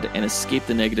control rod and escaped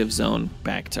the negative zone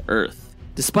back to Earth.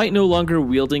 Despite no longer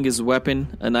wielding his weapon,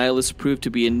 Annihilus proved to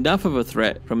be enough of a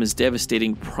threat from his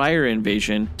devastating prior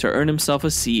invasion to earn himself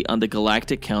a seat on the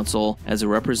Galactic Council as a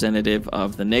representative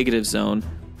of the negative zone,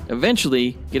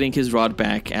 eventually getting his rod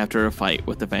back after a fight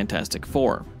with the Fantastic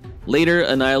Four. Later,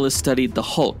 Annihilus studied the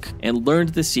Hulk and learned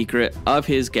the secret of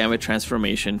his gamma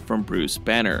transformation from Bruce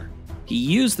Banner. He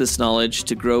used this knowledge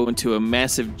to grow into a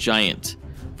massive giant,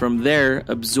 from there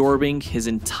absorbing his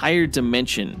entire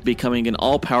dimension, becoming an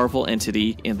all-powerful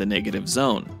entity in the negative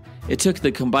zone. It took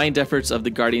the combined efforts of the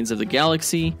Guardians of the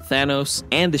Galaxy, Thanos,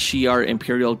 and the Shi'ar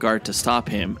Imperial Guard to stop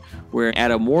him, where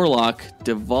Adam Warlock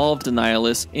devolved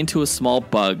Annihilus into a small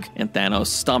bug and Thanos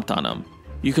stomped on him.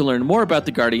 You can learn more about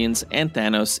the Guardians and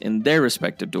Thanos in their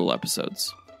respective Duel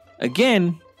episodes.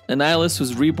 Again, Annihilus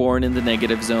was reborn in the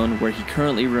negative zone where he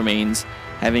currently remains,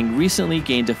 having recently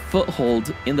gained a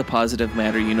foothold in the positive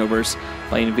matter universe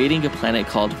by invading a planet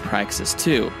called Praxis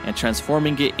 2 and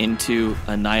transforming it into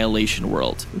Annihilation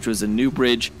World, which was a new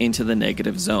bridge into the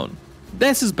negative zone.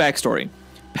 That's his backstory.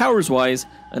 Powers-wise,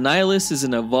 Annihilus is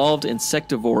an evolved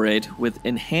insectivorid with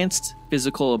enhanced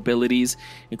physical abilities,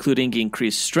 including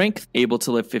increased strength, able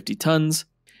to lift 50 tons,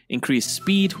 increased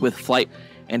speed with flight,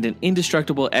 and an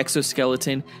indestructible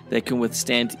exoskeleton that can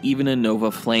withstand even a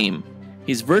nova flame.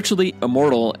 He's virtually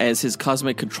immortal as his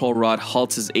cosmic control rod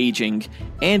halts his aging,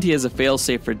 and he has a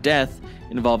failsafe for death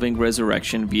involving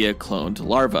resurrection via cloned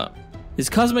larvae. His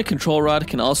cosmic control rod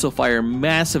can also fire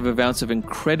massive amounts of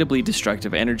incredibly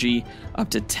destructive energy, up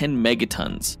to 10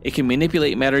 megatons. It can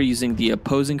manipulate matter using the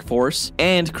opposing force,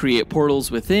 and create portals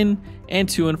within and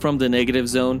to and from the negative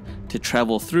zone to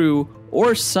travel through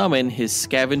or summon his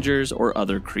scavengers or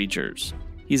other creatures.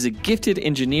 He's a gifted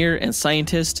engineer and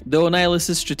scientist, though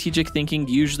Annihilus's strategic thinking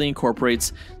usually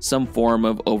incorporates some form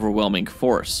of overwhelming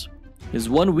force. His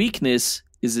one weakness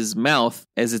is his mouth,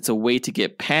 as it's a way to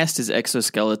get past his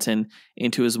exoskeleton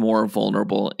into his more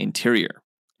vulnerable interior.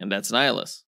 And that's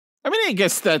Annihilus. I mean, I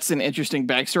guess that's an interesting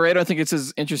backstory. I don't think it's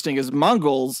as interesting as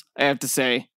Mongul's, I have to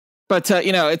say. But,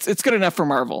 it's good enough for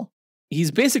Marvel. He's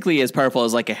basically as powerful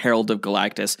as like a Herald of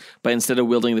Galactus, but instead of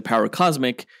wielding the power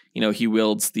cosmic, he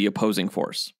wields the opposing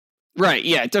force. Right,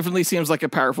 yeah, it definitely seems like a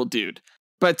powerful dude.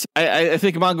 But I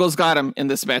think Mongul's got him in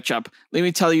this matchup. Let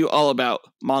me tell you all about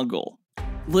Mongul.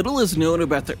 Little is known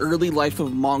about the early life of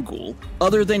Mongul,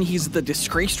 other than he's the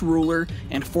disgraced ruler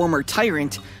and former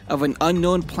tyrant of an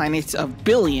unknown planet of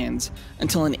billions,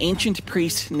 until an ancient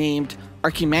priest named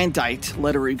Archimandrite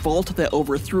led a revolt that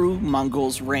overthrew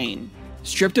Mongul's reign.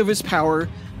 Stripped of his power,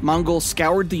 Mongul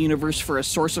scoured the universe for a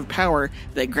source of power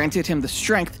that granted him the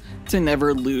strength to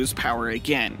never lose power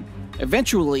again.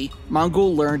 Eventually,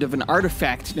 Mongul learned of an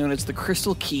artifact known as the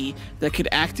Crystal Key that could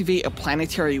activate a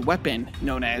planetary weapon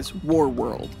known as War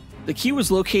World. The key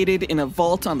was located in a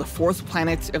vault on the fourth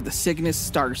planet of the Cygnus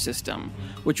star system,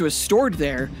 which was stored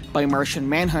there by Martian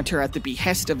Manhunter at the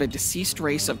behest of a deceased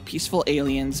race of peaceful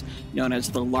aliens known as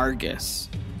the Largus.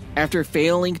 After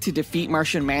failing to defeat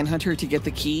Martian Manhunter to get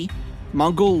the key,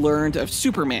 Mongul learned of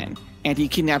Superman, and he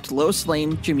kidnapped Lois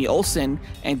Lane, Jimmy Olsen,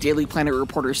 and Daily Planet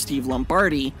reporter Steve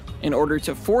Lombardi in order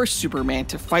to force Superman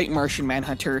to fight Martian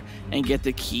Manhunter and get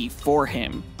the key for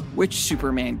him, which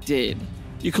Superman did.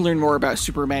 You can learn more about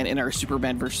Superman in our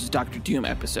Superman vs. Dr. Doom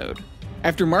episode.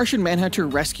 After Martian Manhunter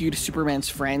rescued Superman's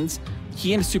friends,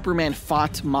 he and Superman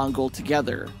fought Mongul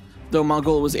together, though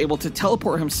Mongul was able to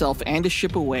teleport himself and his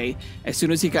ship away as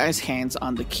soon as he got his hands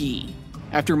on the key.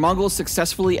 After Mongul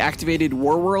successfully activated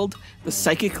Warworld, the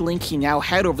psychic link he now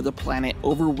had over the planet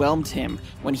overwhelmed him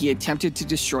when he attempted to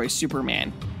destroy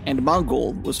Superman, and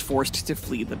Mongul was forced to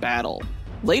flee the battle.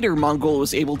 Later, Mongul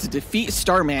was able to defeat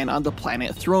Starman on the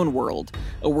planet Throne World,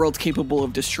 a world capable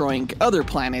of destroying other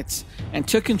planets, and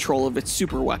took control of its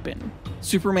superweapon.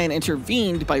 Superman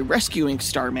intervened by rescuing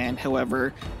Starman,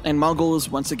 however, and Mongul was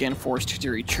once again forced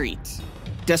to retreat.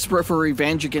 Desperate for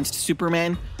revenge against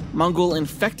Superman, Mongul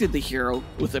infected the hero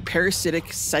with a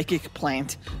parasitic psychic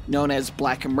plant known as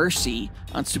Black Mercy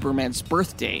on Superman's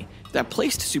birthday that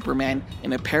placed Superman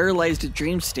in a paralyzed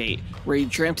dream state where he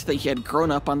dreamt that he had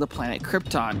grown up on the planet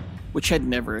Krypton, which had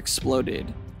never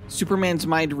exploded. Superman's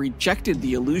mind rejected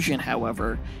the illusion,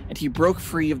 however, and he broke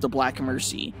free of the Black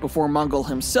Mercy before Mongul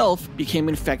himself became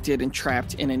infected and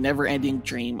trapped in a never-ending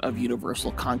dream of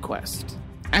universal conquest.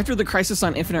 After the Crisis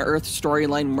on Infinite Earth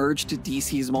storyline merged to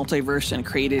DC's multiverse and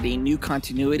created a new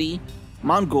continuity,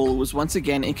 Mongul was once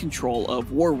again in control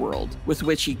of Warworld, with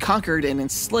which he conquered and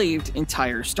enslaved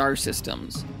entire star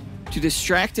systems. To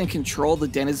distract and control the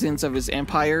denizens of his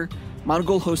empire,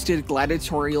 Mongul hosted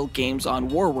gladiatorial games on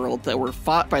Warworld that were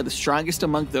fought by the strongest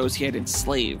among those he had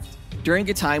enslaved. During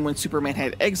a time when Superman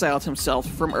had exiled himself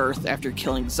from Earth after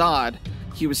killing Zod,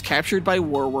 he was captured by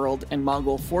Warworld, and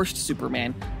Mongul forced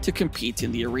Superman to compete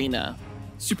in the arena.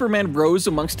 Superman rose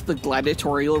amongst the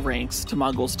gladiatorial ranks to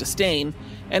Mongul's disdain,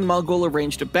 and Mongul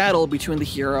arranged a battle between the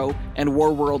hero and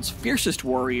Warworld's fiercest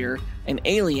warrior, an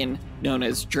alien known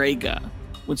as Draga.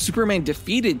 When Superman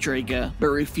defeated Draga, but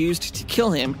refused to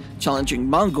kill him, challenging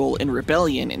Mongul in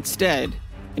rebellion instead,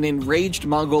 an enraged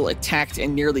Mongul attacked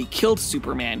and nearly killed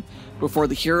Superman before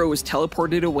the hero was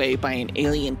teleported away by an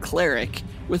alien cleric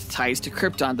with ties to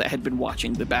Krypton that had been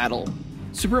watching the battle.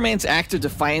 Superman's act of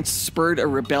defiance spurred a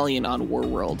rebellion on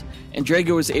Warworld, and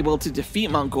Drago was able to defeat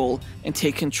Mongul and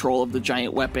take control of the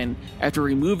giant weapon after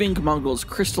removing Mongul's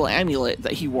crystal amulet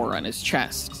that he wore on his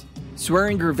chest.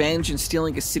 Swearing revenge and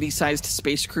stealing a city-sized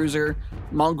space cruiser,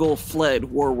 Mongul fled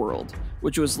Warworld,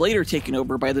 which was later taken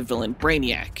over by the villain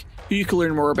Brainiac, who you can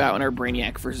learn more about in our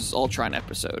Brainiac vs. Ultron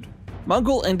episode.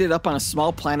 Mongul ended up on a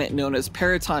small planet known as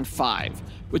Periton 5,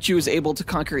 which he was able to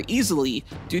conquer easily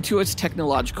due to its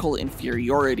technological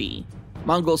inferiority.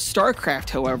 Mongul's starcraft,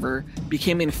 however,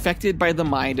 became infected by the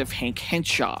mind of Hank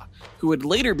Henshaw, who would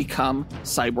later become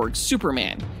Cyborg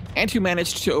Superman, and who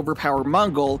managed to overpower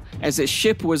Mongul as his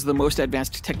ship was the most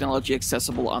advanced technology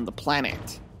accessible on the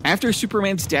planet. After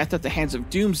Superman's death at the hands of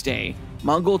Doomsday,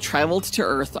 Mongul traveled to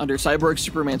Earth under Cyborg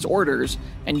Superman's orders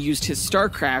and used his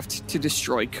starcraft to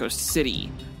destroy Coast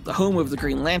City, the home of the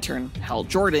Green Lantern, Hal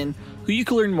Jordan, who you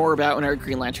can learn more about in our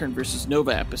Green Lantern vs.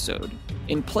 Nova episode.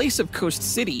 In place of Coast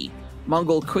City,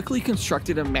 Mongul quickly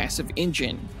constructed a massive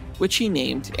engine, which he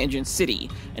named Engine City,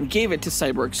 and gave it to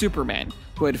Cyborg Superman,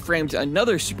 who had framed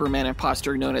another Superman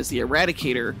imposter known as the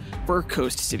Eradicator for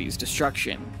Coast City's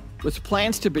destruction. With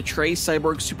plans to betray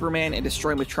Cyborg Superman and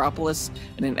destroy Metropolis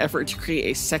in an effort to create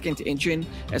a second engine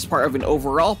as part of an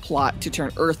overall plot to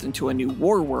turn Earth into a new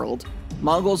war world,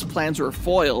 Mongul's plans were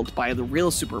foiled by the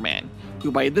real Superman,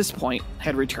 who by this point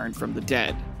had returned from the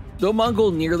dead. Though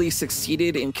Mongul nearly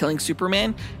succeeded in killing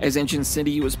Superman, as Engine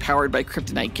City was powered by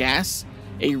kryptonite gas,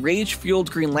 a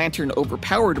rage-fueled Green Lantern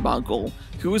overpowered Mongul,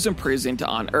 who was imprisoned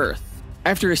on Earth.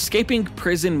 After escaping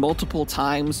prison multiple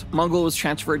times, Mongul was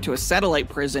transferred to a satellite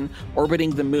prison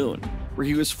orbiting the moon, where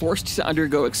he was forced to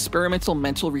undergo experimental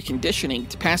mental reconditioning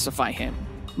to pacify him.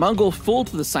 Mongul fooled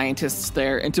the scientists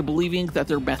there into believing that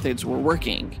their methods were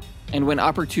working, and when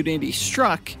opportunity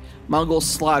struck, Mongul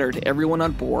slaughtered everyone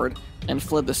on board and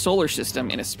fled the solar system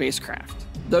in a spacecraft.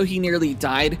 Though he nearly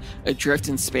died adrift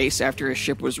in space after his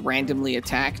ship was randomly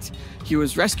attacked, he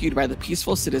was rescued by the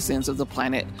peaceful citizens of the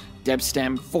planet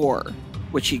Dustyn 4,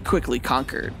 which he quickly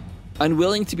conquered.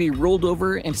 Unwilling to be ruled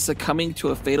over and succumbing to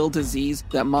a fatal disease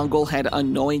that Mongul had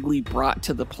unknowingly brought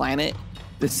to the planet,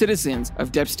 the citizens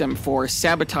of Dustyn 4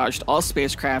 sabotaged all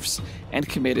spacecrafts and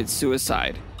committed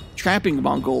suicide, trapping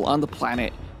Mongul on the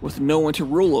planet with no one to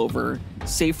rule over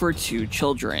save for 2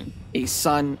 children, a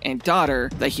son and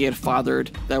daughter that he had fathered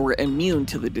that were immune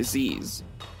to the disease.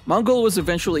 Mongul was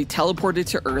eventually teleported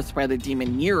to Earth by the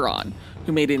demon Neuron,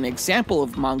 who made an example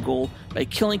of Mongul by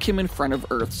killing him in front of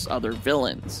Earth's other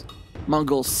villains.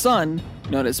 Mongul's son,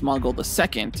 known as Mongul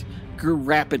II, grew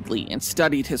rapidly and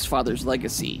studied his father's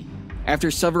legacy.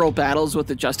 After several battles with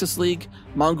the Justice League,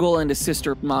 Mongul and his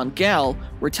sister Mongul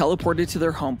were teleported to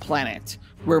their home planet,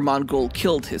 where Mongul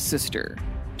killed his sister.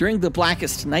 During the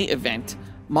Blackest Night event,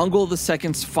 Mongul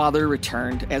II's father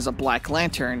returned as a Black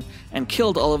Lantern and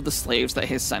killed all of the slaves that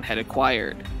his son had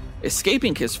acquired.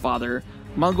 Escaping his father,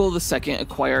 Mongul II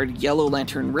acquired Yellow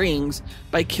Lantern rings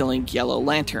by killing Yellow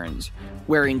Lanterns,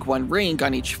 wearing 1 ring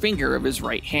on each finger of his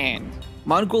right hand.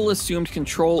 Mongul assumed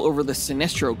control over the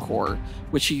Sinestro Corps,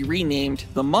 which he renamed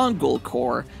the Mongul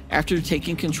Corps after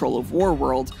taking control of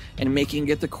Warworld and making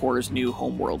it the Corps' new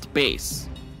homeworld base.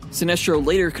 Sinestro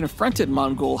later confronted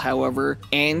Mongul, however,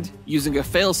 and, using a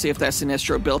failsafe that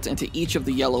Sinestro built into each of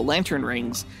the Yellow Lantern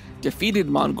rings, defeated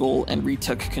Mongul and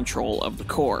retook control of the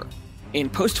Corps. In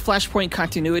post-Flashpoint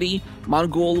continuity,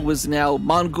 Mongul was now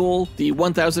Mongul the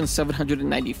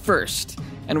 1791st,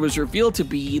 and was revealed to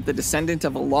be the descendant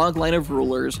of a long line of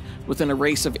rulers within a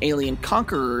race of alien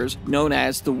conquerors known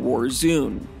as the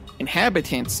Warzun,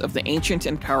 inhabitants of the ancient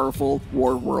and powerful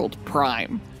Warworld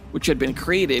Prime, which had been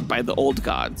created by the Old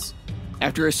Gods.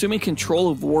 After assuming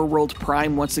control of Warworld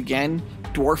Prime once again,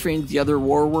 dwarfing the other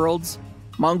Warworlds,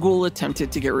 Mongul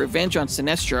attempted to get revenge on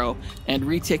Sinestro and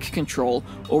retake control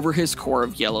over his Corps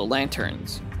of Yellow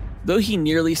Lanterns. Though he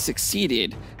nearly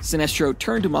succeeded, Sinestro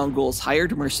turned Mongul's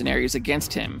hired mercenaries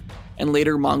against him, and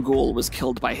later Mongul was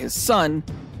killed by his son,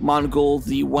 Mongul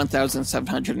the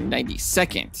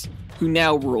 1792nd, who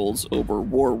now rules over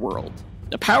Warworld.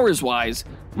 Powers-wise,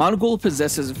 Mongul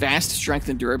possesses vast strength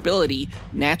and durability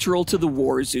natural to the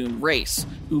Warzun race,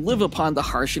 who live upon the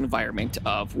harsh environment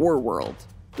of Warworld.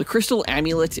 The crystal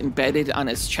amulet embedded on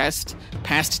his chest,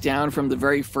 passed down from the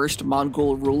very first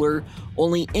Mongul ruler,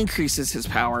 only increases his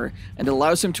power and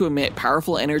allows him to emit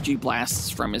powerful energy blasts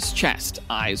from his chest,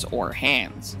 eyes, or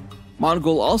hands.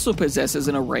 Mongul also possesses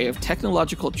an array of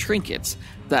technological trinkets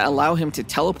that allow him to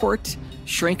teleport,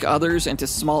 shrink others into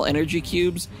small energy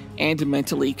cubes, and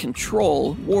mentally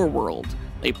control Warworld,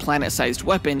 a planet-sized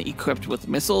weapon equipped with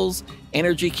missiles,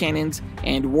 energy cannons,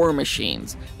 and war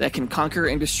machines that can conquer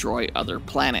and destroy other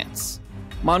planets.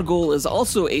 Mongul is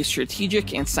also a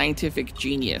strategic and scientific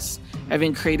genius,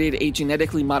 having created a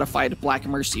genetically modified Black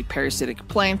Mercy parasitic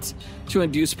plant to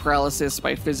induce paralysis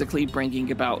by physically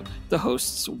bringing about the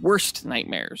host's worst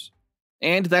nightmares.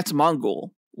 And that's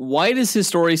Mongul. Why does his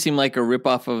story seem like a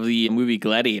ripoff of the movie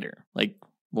Gladiator? Like,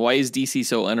 why is DC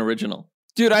so unoriginal?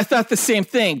 Dude, I thought the same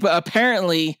thing, but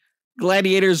apparently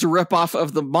Gladiator's a ripoff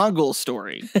of the Mongul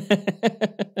story.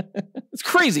 It's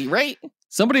crazy, right?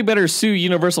 Somebody better sue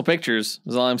Universal Pictures,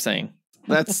 is all I'm saying.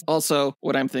 That's also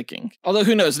what I'm thinking. Although,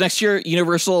 who knows? Next year,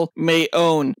 Universal may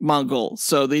own Mongul,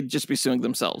 so they'd just be suing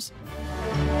themselves.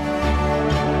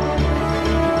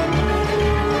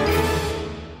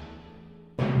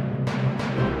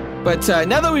 But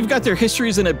now that we've got their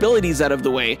histories and abilities out of the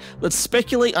way, let's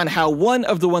speculate on how one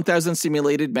of the 1,000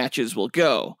 simulated matches will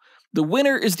go. The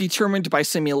winner is determined by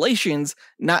simulations,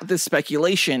 not this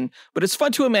speculation, but it's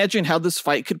fun to imagine how this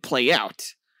fight could play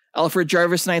out. Alfred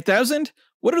Jarvis 9000,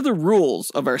 what are the rules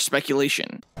of our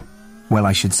speculation? Well,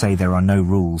 I should say there are no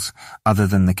rules, other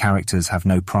than the characters have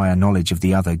no prior knowledge of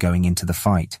the other going into the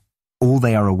fight. All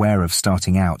they are aware of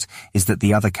starting out is that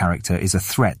the other character is a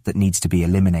threat that needs to be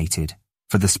eliminated.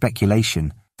 For the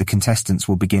speculation, the contestants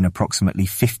will begin approximately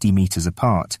 50 meters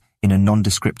apart in a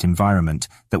nondescript environment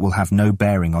that will have no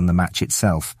bearing on the match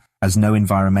itself, as no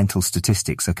environmental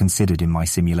statistics are considered in my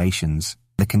simulations.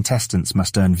 The contestants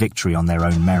must earn victory on their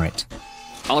own merit.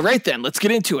 All right then, let's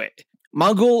get into it.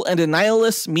 Mongul and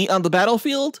Annihilus meet on the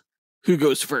battlefield? Who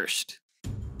goes first?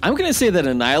 I'm going to say that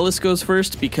Annihilus goes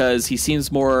first because he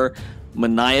seems more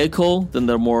maniacal than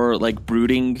the more like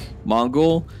brooding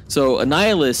Mongul. So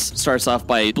Annihilus starts off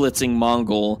by blitzing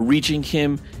Mongul, reaching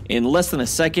him in less than a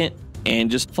second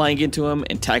and just flying into him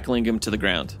and tackling him to the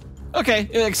ground. Okay,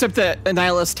 except that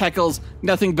Annihilus tackles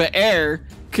nothing but air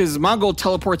because Mongul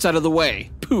teleports out of the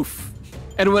way. Poof.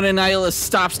 And when Annihilus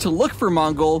stops to look for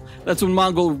Mongul, that's when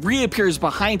Mongul reappears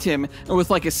behind him and with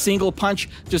like a single punch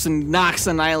just knocks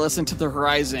Annihilus into the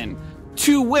horizon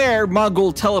to where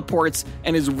Mongul teleports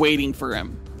and is waiting for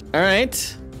him. All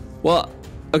right. Well,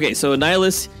 okay, so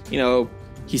Annihilus,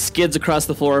 he skids across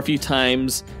the floor a few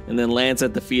times and then lands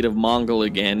at the feet of Mongul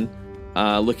again,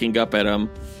 looking up at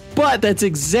him. But that's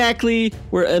exactly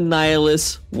where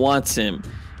Annihilus wants him.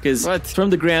 Because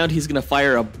from the ground, he's going to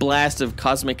fire a blast of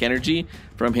cosmic energy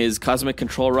from his cosmic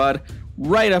control rod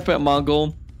right up at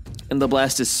Mongul. And the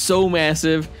blast is so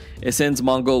massive, it sends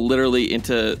Mongul literally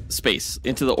into space,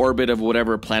 into the orbit of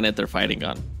whatever planet they're fighting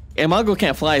on. And Mongul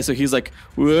can't fly, so he's like,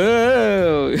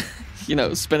 whoa,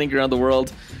 spinning around the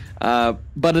world. But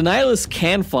Annihilus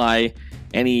can fly,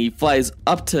 and he flies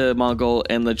up to Mongul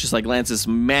and just like lands this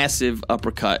massive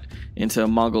uppercut into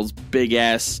Mongul's big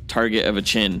ass target of a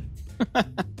chin.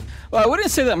 Well, I wouldn't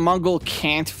say that Mongul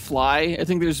can't fly. I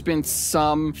think there's been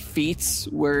some feats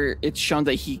where it's shown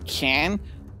that he can,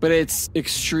 but it's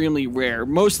extremely rare.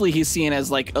 Mostly he's seen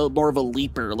as like more of a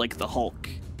leaper, like the Hulk.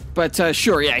 But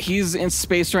sure, yeah, he's in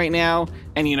space right now,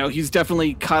 and he's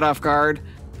definitely caught off guard.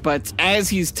 But as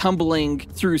he's tumbling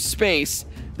through space,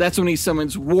 that's when he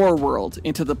summons Warworld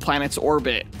into the planet's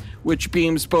orbit, which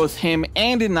beams both him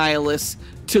and Annihilus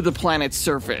to the planet's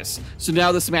surface. So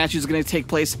now this match is going to take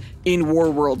place in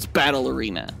Warworld's battle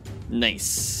arena.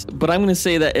 Nice. But I'm going to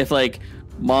say that if like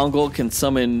Mongul can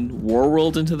summon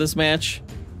Warworld into this match,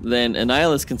 then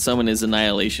Annihilus can summon his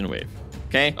Annihilation Wave.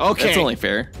 Okay? That's only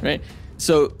fair, right?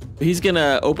 So he's going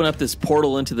to open up this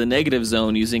portal into the negative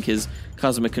zone using his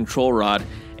cosmic control rod,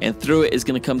 and through it is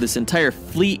going to come this entire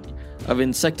fleet of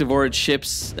insectivorous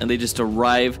ships, and they just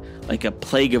arrive like a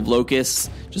plague of locusts,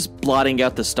 just blotting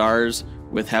out the stars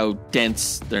with how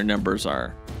dense their numbers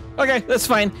are. Okay, that's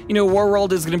fine.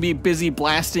 Warworld is going to be busy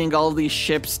blasting all of these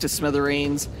ships to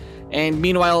smithereens. And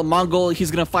meanwhile, Mongul, he's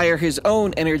going to fire his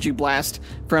own energy blast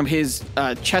from his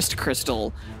chest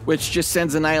crystal, which just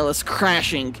sends Annihilus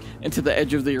crashing into the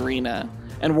edge of the arena.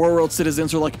 And Warworld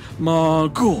citizens are like,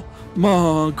 Mongul,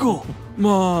 Mongul,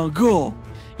 Mongul.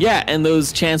 Yeah, and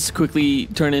those chants quickly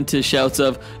turn into shouts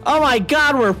of, oh my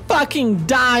god, we're fucking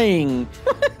dying!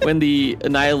 When the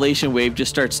Annihilation Wave just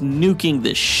starts nuking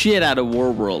the shit out of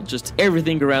Warworld. Just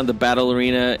everything around the battle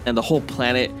arena and the whole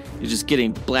planet is just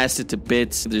getting blasted to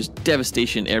bits. There's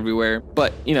devastation everywhere.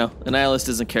 But, Annihilus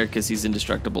doesn't care because he's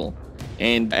indestructible.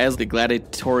 And as the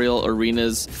gladiatorial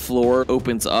arena's floor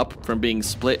opens up from being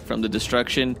split from the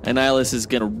destruction, Annihilus is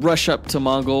going to rush up to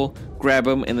Mongul, grab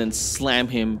him, and then slam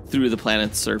him through the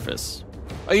planet's surface.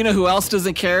 Oh, you know who else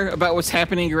doesn't care about what's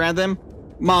happening around them?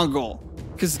 Mongul.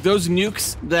 Because those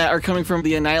nukes that are coming from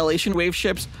the Annihilation Wave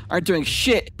ships aren't doing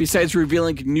shit besides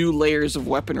revealing new layers of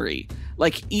weaponry.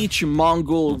 Like each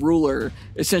Mongul ruler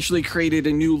essentially created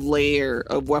a new layer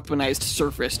of weaponized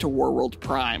surface to Warworld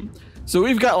Prime. So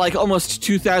we've got like almost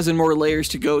 2,000 more layers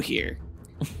to go here.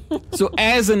 So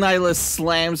as Annihilus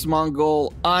slams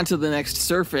Mongul onto the next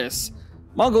surface,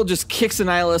 Mongul just kicks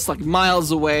Annihilus like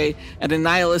miles away, and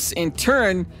Annihilus in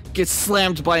turn gets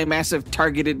slammed by a massive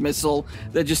targeted missile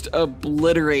that just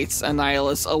obliterates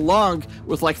Annihilus along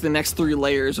with like the next 3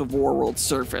 layers of Warworld's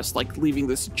surface, like leaving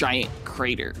this giant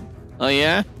crater. Oh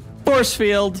yeah? Force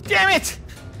field! Damn it!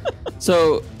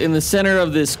 So in the center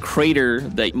of this crater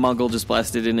that Mongul just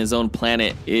blasted in his own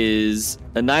planet is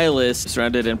Annihilus,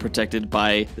 surrounded and protected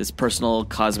by this personal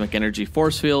cosmic energy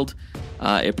force field.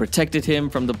 It protected him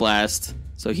from the blast,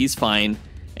 so he's fine.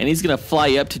 And he's going to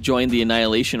fly up to join the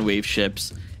Annihilation Wave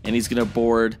ships, and he's going to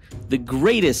board the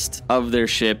greatest of their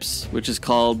ships, which is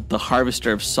called the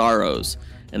Harvester of Sorrows.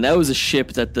 And that was a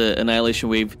ship that the Annihilation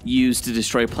Wave used to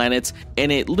destroy planets,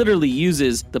 and it literally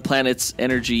uses the planet's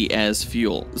energy as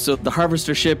fuel. So the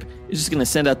Harvester ship is just going to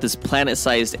send out this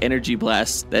planet-sized energy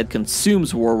blast that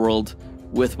consumes Warworld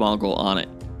with Mongul on it.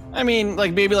 I mean,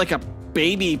 like maybe like a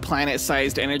baby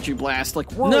planet-sized energy blast. Like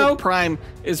World Prime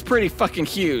is pretty fucking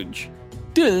huge.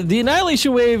 Dude, the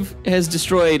Annihilation Wave has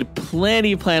destroyed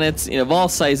plenty of planets of all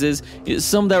sizes,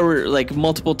 some that were like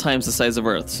multiple times the size of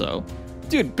Earth, so...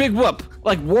 Dude, big whoop.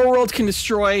 Like, Warworld can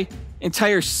destroy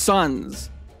entire suns.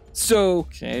 So,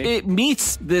 It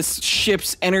meets this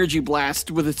ship's energy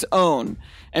blast with its own.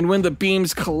 And when the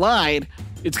beams collide,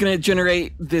 it's going to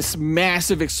generate this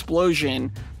massive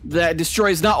explosion that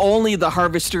destroys not only the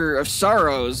Harvester of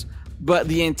Sorrows, but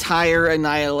the entire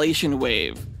Annihilation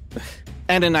Wave.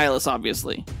 And Annihilus,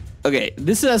 obviously. Okay,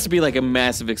 this has to be like a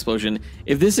massive explosion.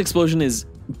 If this explosion is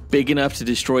big enough to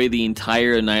destroy the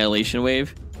entire Annihilation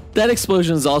Wave, that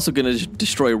explosion is also going to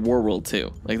destroy Warworld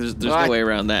too. Like, there's no way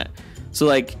around that. So,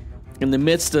 like, in the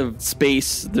midst of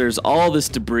space, there's all this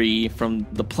debris from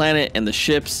the planet and the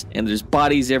ships, and there's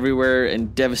bodies everywhere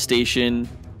and devastation.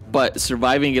 But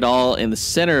surviving it all, in the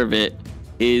center of it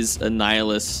is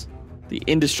Annihilus, the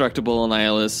indestructible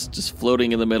Annihilus, just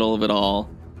floating in the middle of it all.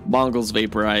 Mongul's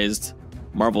vaporized.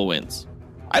 Marvel wins.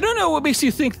 I don't know what makes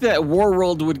you think that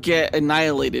Warworld would get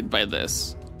annihilated by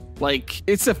this. Like,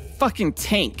 it's a fucking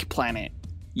tank planet.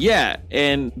 Yeah,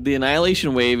 and the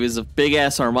Annihilation Wave is a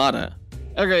big-ass armada.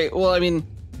 Okay, well, I mean,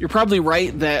 you're probably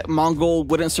right that Mongul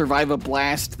wouldn't survive a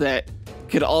blast that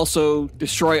could also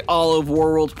destroy all of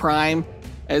Warworld Prime,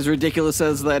 as ridiculous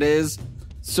as that is.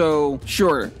 So,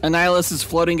 sure, Annihilus is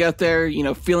floating out there, you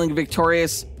know, feeling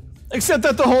victorious. Except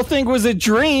that the whole thing was a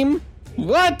dream.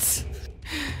 What?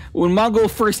 When Mongul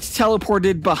first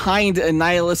teleported behind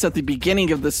Annihilus at the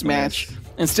beginning of this match,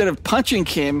 instead of punching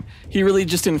him, he really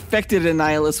just infected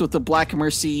Annihilus with the Black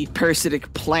Mercy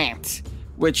parasitic plant,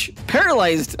 which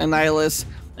paralyzed Annihilus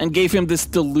and gave him this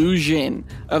delusion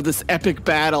of this epic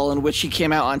battle in which he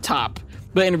came out on top.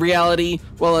 But in reality,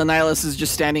 while Annihilus is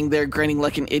just standing there grinning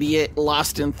like an idiot,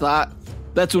 lost in thought,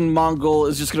 that's when Mongul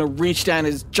is just going to reach down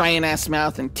his giant-ass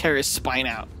mouth and tear his spine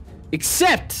out.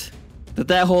 Except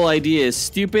that whole idea is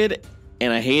stupid,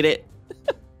 and I hate it.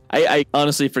 I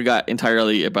honestly forgot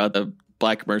entirely about the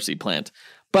Black Mercy plant.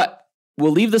 But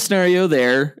we'll leave the scenario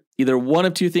there. Either one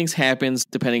of two things happens,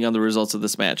 depending on the results of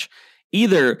this match.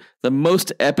 Either the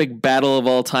most epic battle of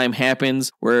all time happens,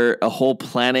 where a whole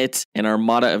planet and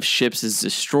armada of ships is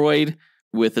destroyed,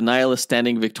 with Annihilus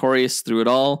standing victorious through it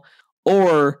all,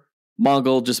 or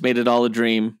Mongul just made it all a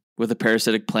dream with a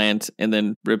parasitic plant and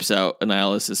then rips out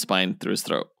Annihilus' spine through his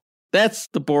throat. That's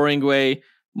the boring way.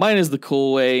 Mine is the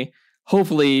cool way.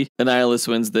 Hopefully, Annihilus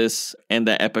wins this, and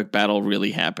that epic battle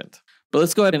really happened. But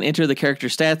let's go ahead and enter the character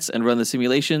stats and run the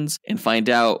simulations and find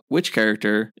out which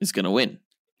character is going to win.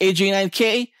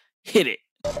 AJ9K, hit it.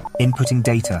 Inputting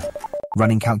data,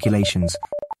 running calculations,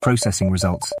 processing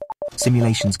results,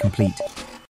 simulations complete.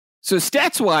 So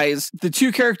stats-wise, the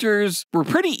two characters were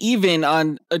pretty even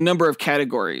on a number of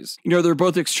categories. You know, they're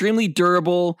both extremely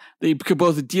durable, they could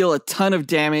both deal a ton of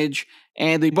damage,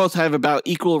 and they both have about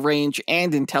equal range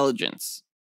and intelligence.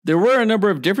 There were a number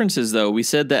of differences, though. We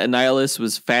said that Annihilus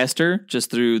was faster, just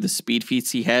through the speed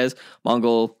feats he has.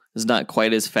 Mongul is not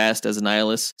quite as fast as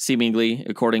Annihilus, seemingly,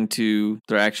 according to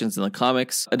their actions in the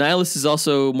comics. Annihilus is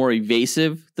also more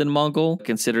evasive than Mongul,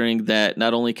 considering that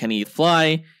not only can he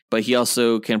fly, but he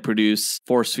also can produce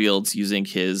force fields using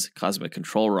his cosmic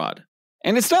control rod.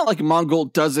 And it's not like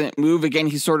Mongul doesn't move. Again,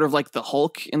 he's sort of like the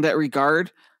Hulk in that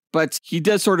regard, but he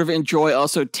does sort of enjoy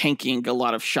also tanking a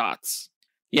lot of shots.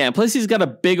 Yeah, and plus he's got a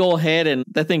big old head, and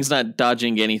that thing's not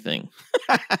dodging anything.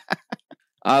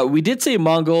 We did say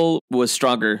Mongul was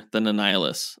stronger than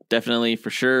Annihilus, definitely, for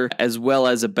sure, as well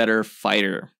as a better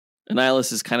fighter.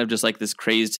 Annihilus is kind of just like this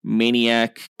crazed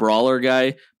maniac brawler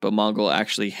guy, but Mongul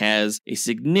actually has a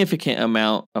significant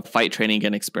amount of fight training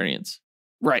and experience.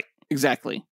 Right,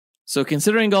 exactly. So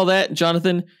considering all that,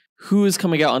 Jonathan, who is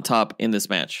coming out on top in this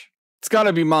match? It's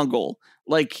gotta be Mongul.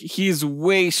 Like, he's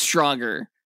way stronger,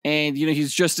 and, you know,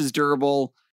 he's just as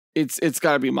durable. It's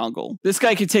gotta be Mongul. This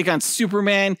guy can take on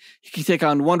Superman, he can take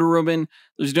on Wonder Woman.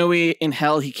 There's no way in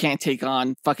hell he can't take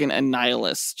on fucking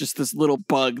Annihilus, just this little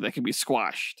bug that can be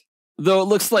squashed. Though it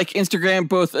looks like Instagram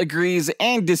both agrees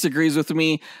and disagrees with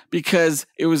me, because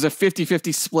it was a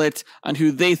 50-50 split on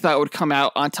who they thought would come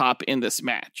out on top in this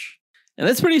match. And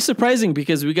that's pretty surprising,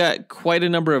 because we got quite a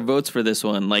number of votes for this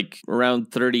one, like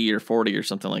around 30 or 40 or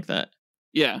something like that.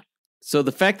 Yeah. So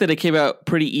the fact that it came out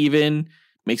pretty even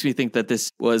makes me think that this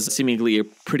was seemingly a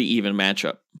pretty even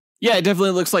matchup. Yeah, it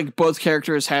definitely looks like both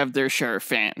characters have their share of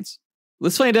fans.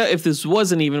 Let's find out if this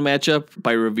was an even matchup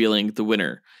by revealing the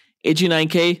winner.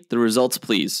 AG9K, the results,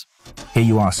 please. Here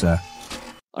you are, sir.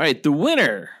 All right, the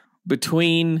winner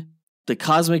between the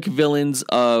cosmic villains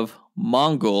of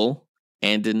Mongul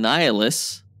and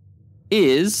Annihilus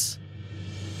is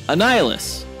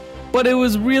Annihilus. But it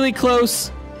was really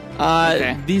close.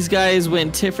 These guys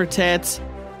went tit for tat.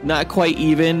 Not quite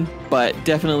even, but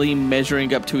definitely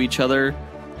measuring up to each other.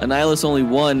 Annihilus only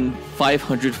won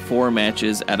 504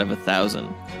 matches out of 1,000.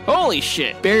 Holy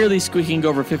shit. Barely squeaking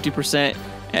over 50%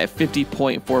 at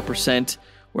 50.4%,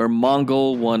 where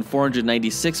Mongul won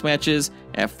 496 matches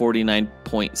at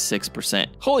 49.6%.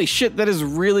 Holy shit, that is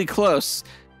really close.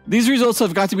 These results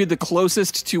have got to be the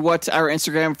closest to what our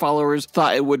Instagram followers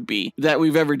thought it would be that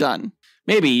we've ever done.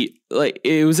 Maybe. Like,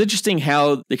 it was interesting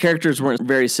how the characters weren't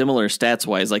very similar stats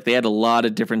wise. Like, they had a lot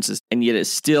of differences, and yet it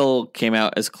still came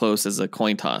out as close as a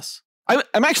coin toss.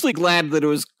 I'm actually glad that it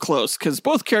was close, because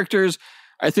both characters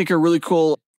I think are really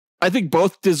cool. I think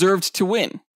both deserved to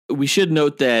win. We should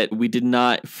note that we did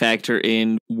not factor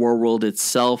in Warworld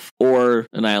itself or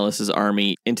Annihilus'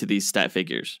 army into these stat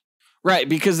figures. Right,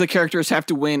 because the characters have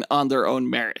to win on their own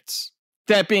merits.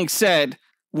 That being said,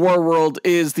 Warworld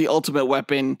is the ultimate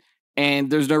weapon, and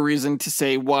there's no reason to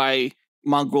say why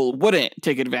Mongul wouldn't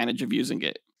take advantage of using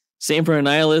it. Same for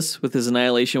Annihilus with his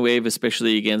Annihilation Wave,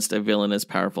 especially against a villain as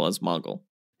powerful as Mongul.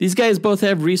 These guys both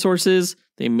have resources,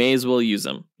 they may as well use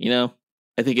them, you know?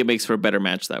 I think it makes for a better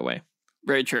match that way.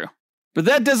 Very true. But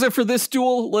that does it for this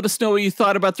duel. Let us know what you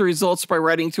thought about the results by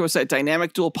writing to us at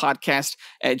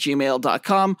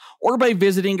dynamicduelpodcast@gmail.com or by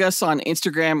visiting us on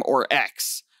Instagram or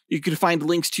X. You can find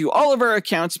links to all of our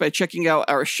accounts by checking out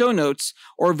our show notes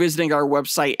or visiting our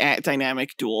website at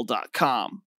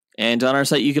dynamicduel.com. And on our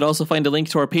site, you could also find a link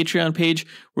to our Patreon page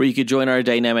where you could join our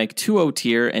Dynamic 2.0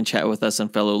 tier and chat with us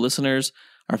and fellow listeners,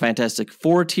 our Fantastic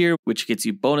 4 tier, which gets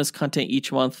you bonus content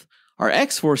each month, our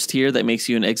X-Force tier that makes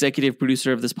you an executive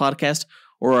producer of this podcast,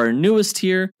 or our newest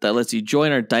tier that lets you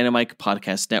join our Dynamite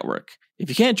Podcast Network. If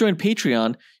you can't join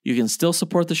Patreon, you can still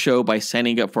support the show by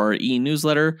signing up for our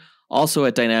e-newsletter, also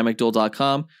at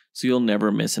dynamicduel.com, so you'll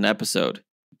never miss an episode.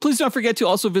 Please don't forget to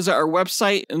also visit our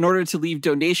website in order to leave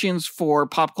donations for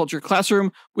Pop Culture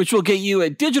Classroom, which will get you a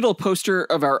digital poster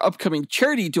of our upcoming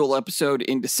charity duel episode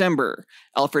in December,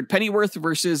 Alfred Pennyworth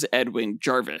versus Edwin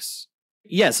Jarvis.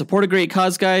 Yeah, support a great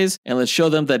cause, guys, and let's show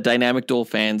them that Dynamic Duel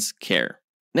fans care.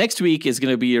 Next week is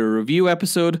going to be a review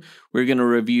episode. We're going to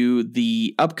review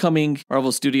the upcoming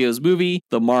Marvel Studios movie,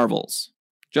 The Marvels.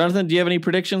 Jonathan, do you have any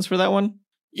predictions for that one?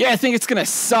 Yeah, I think it's going to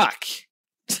suck.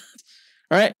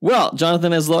 All right. Well,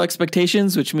 Jonathan has low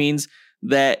expectations, which means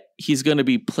that he's going to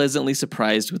be pleasantly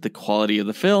surprised with the quality of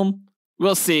the film.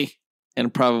 We'll see.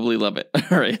 And probably love it.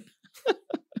 All right.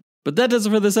 But that does it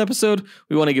for this episode.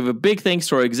 We want to give a big thanks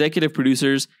to our executive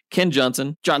producers, Ken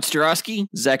Johnson, John Starosky,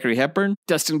 Zachary Hepburn,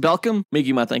 Dustyn Balcom,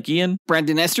 Miggy Matanguihan,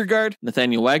 Brandon Estergard,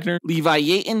 Nathaniel Wagner, Levi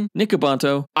Yeaton, Nick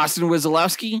Abanto, Austin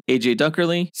Wesolowski, AJ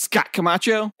Dunkerley, Scott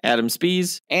Camacho, Adam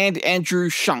Speas, and Andrew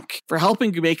Schunk for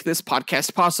helping make this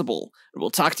podcast possible.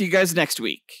 We'll talk to you guys next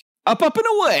week. Up, and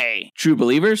away! True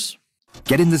believers.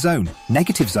 Get in the zone.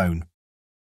 Negative zone.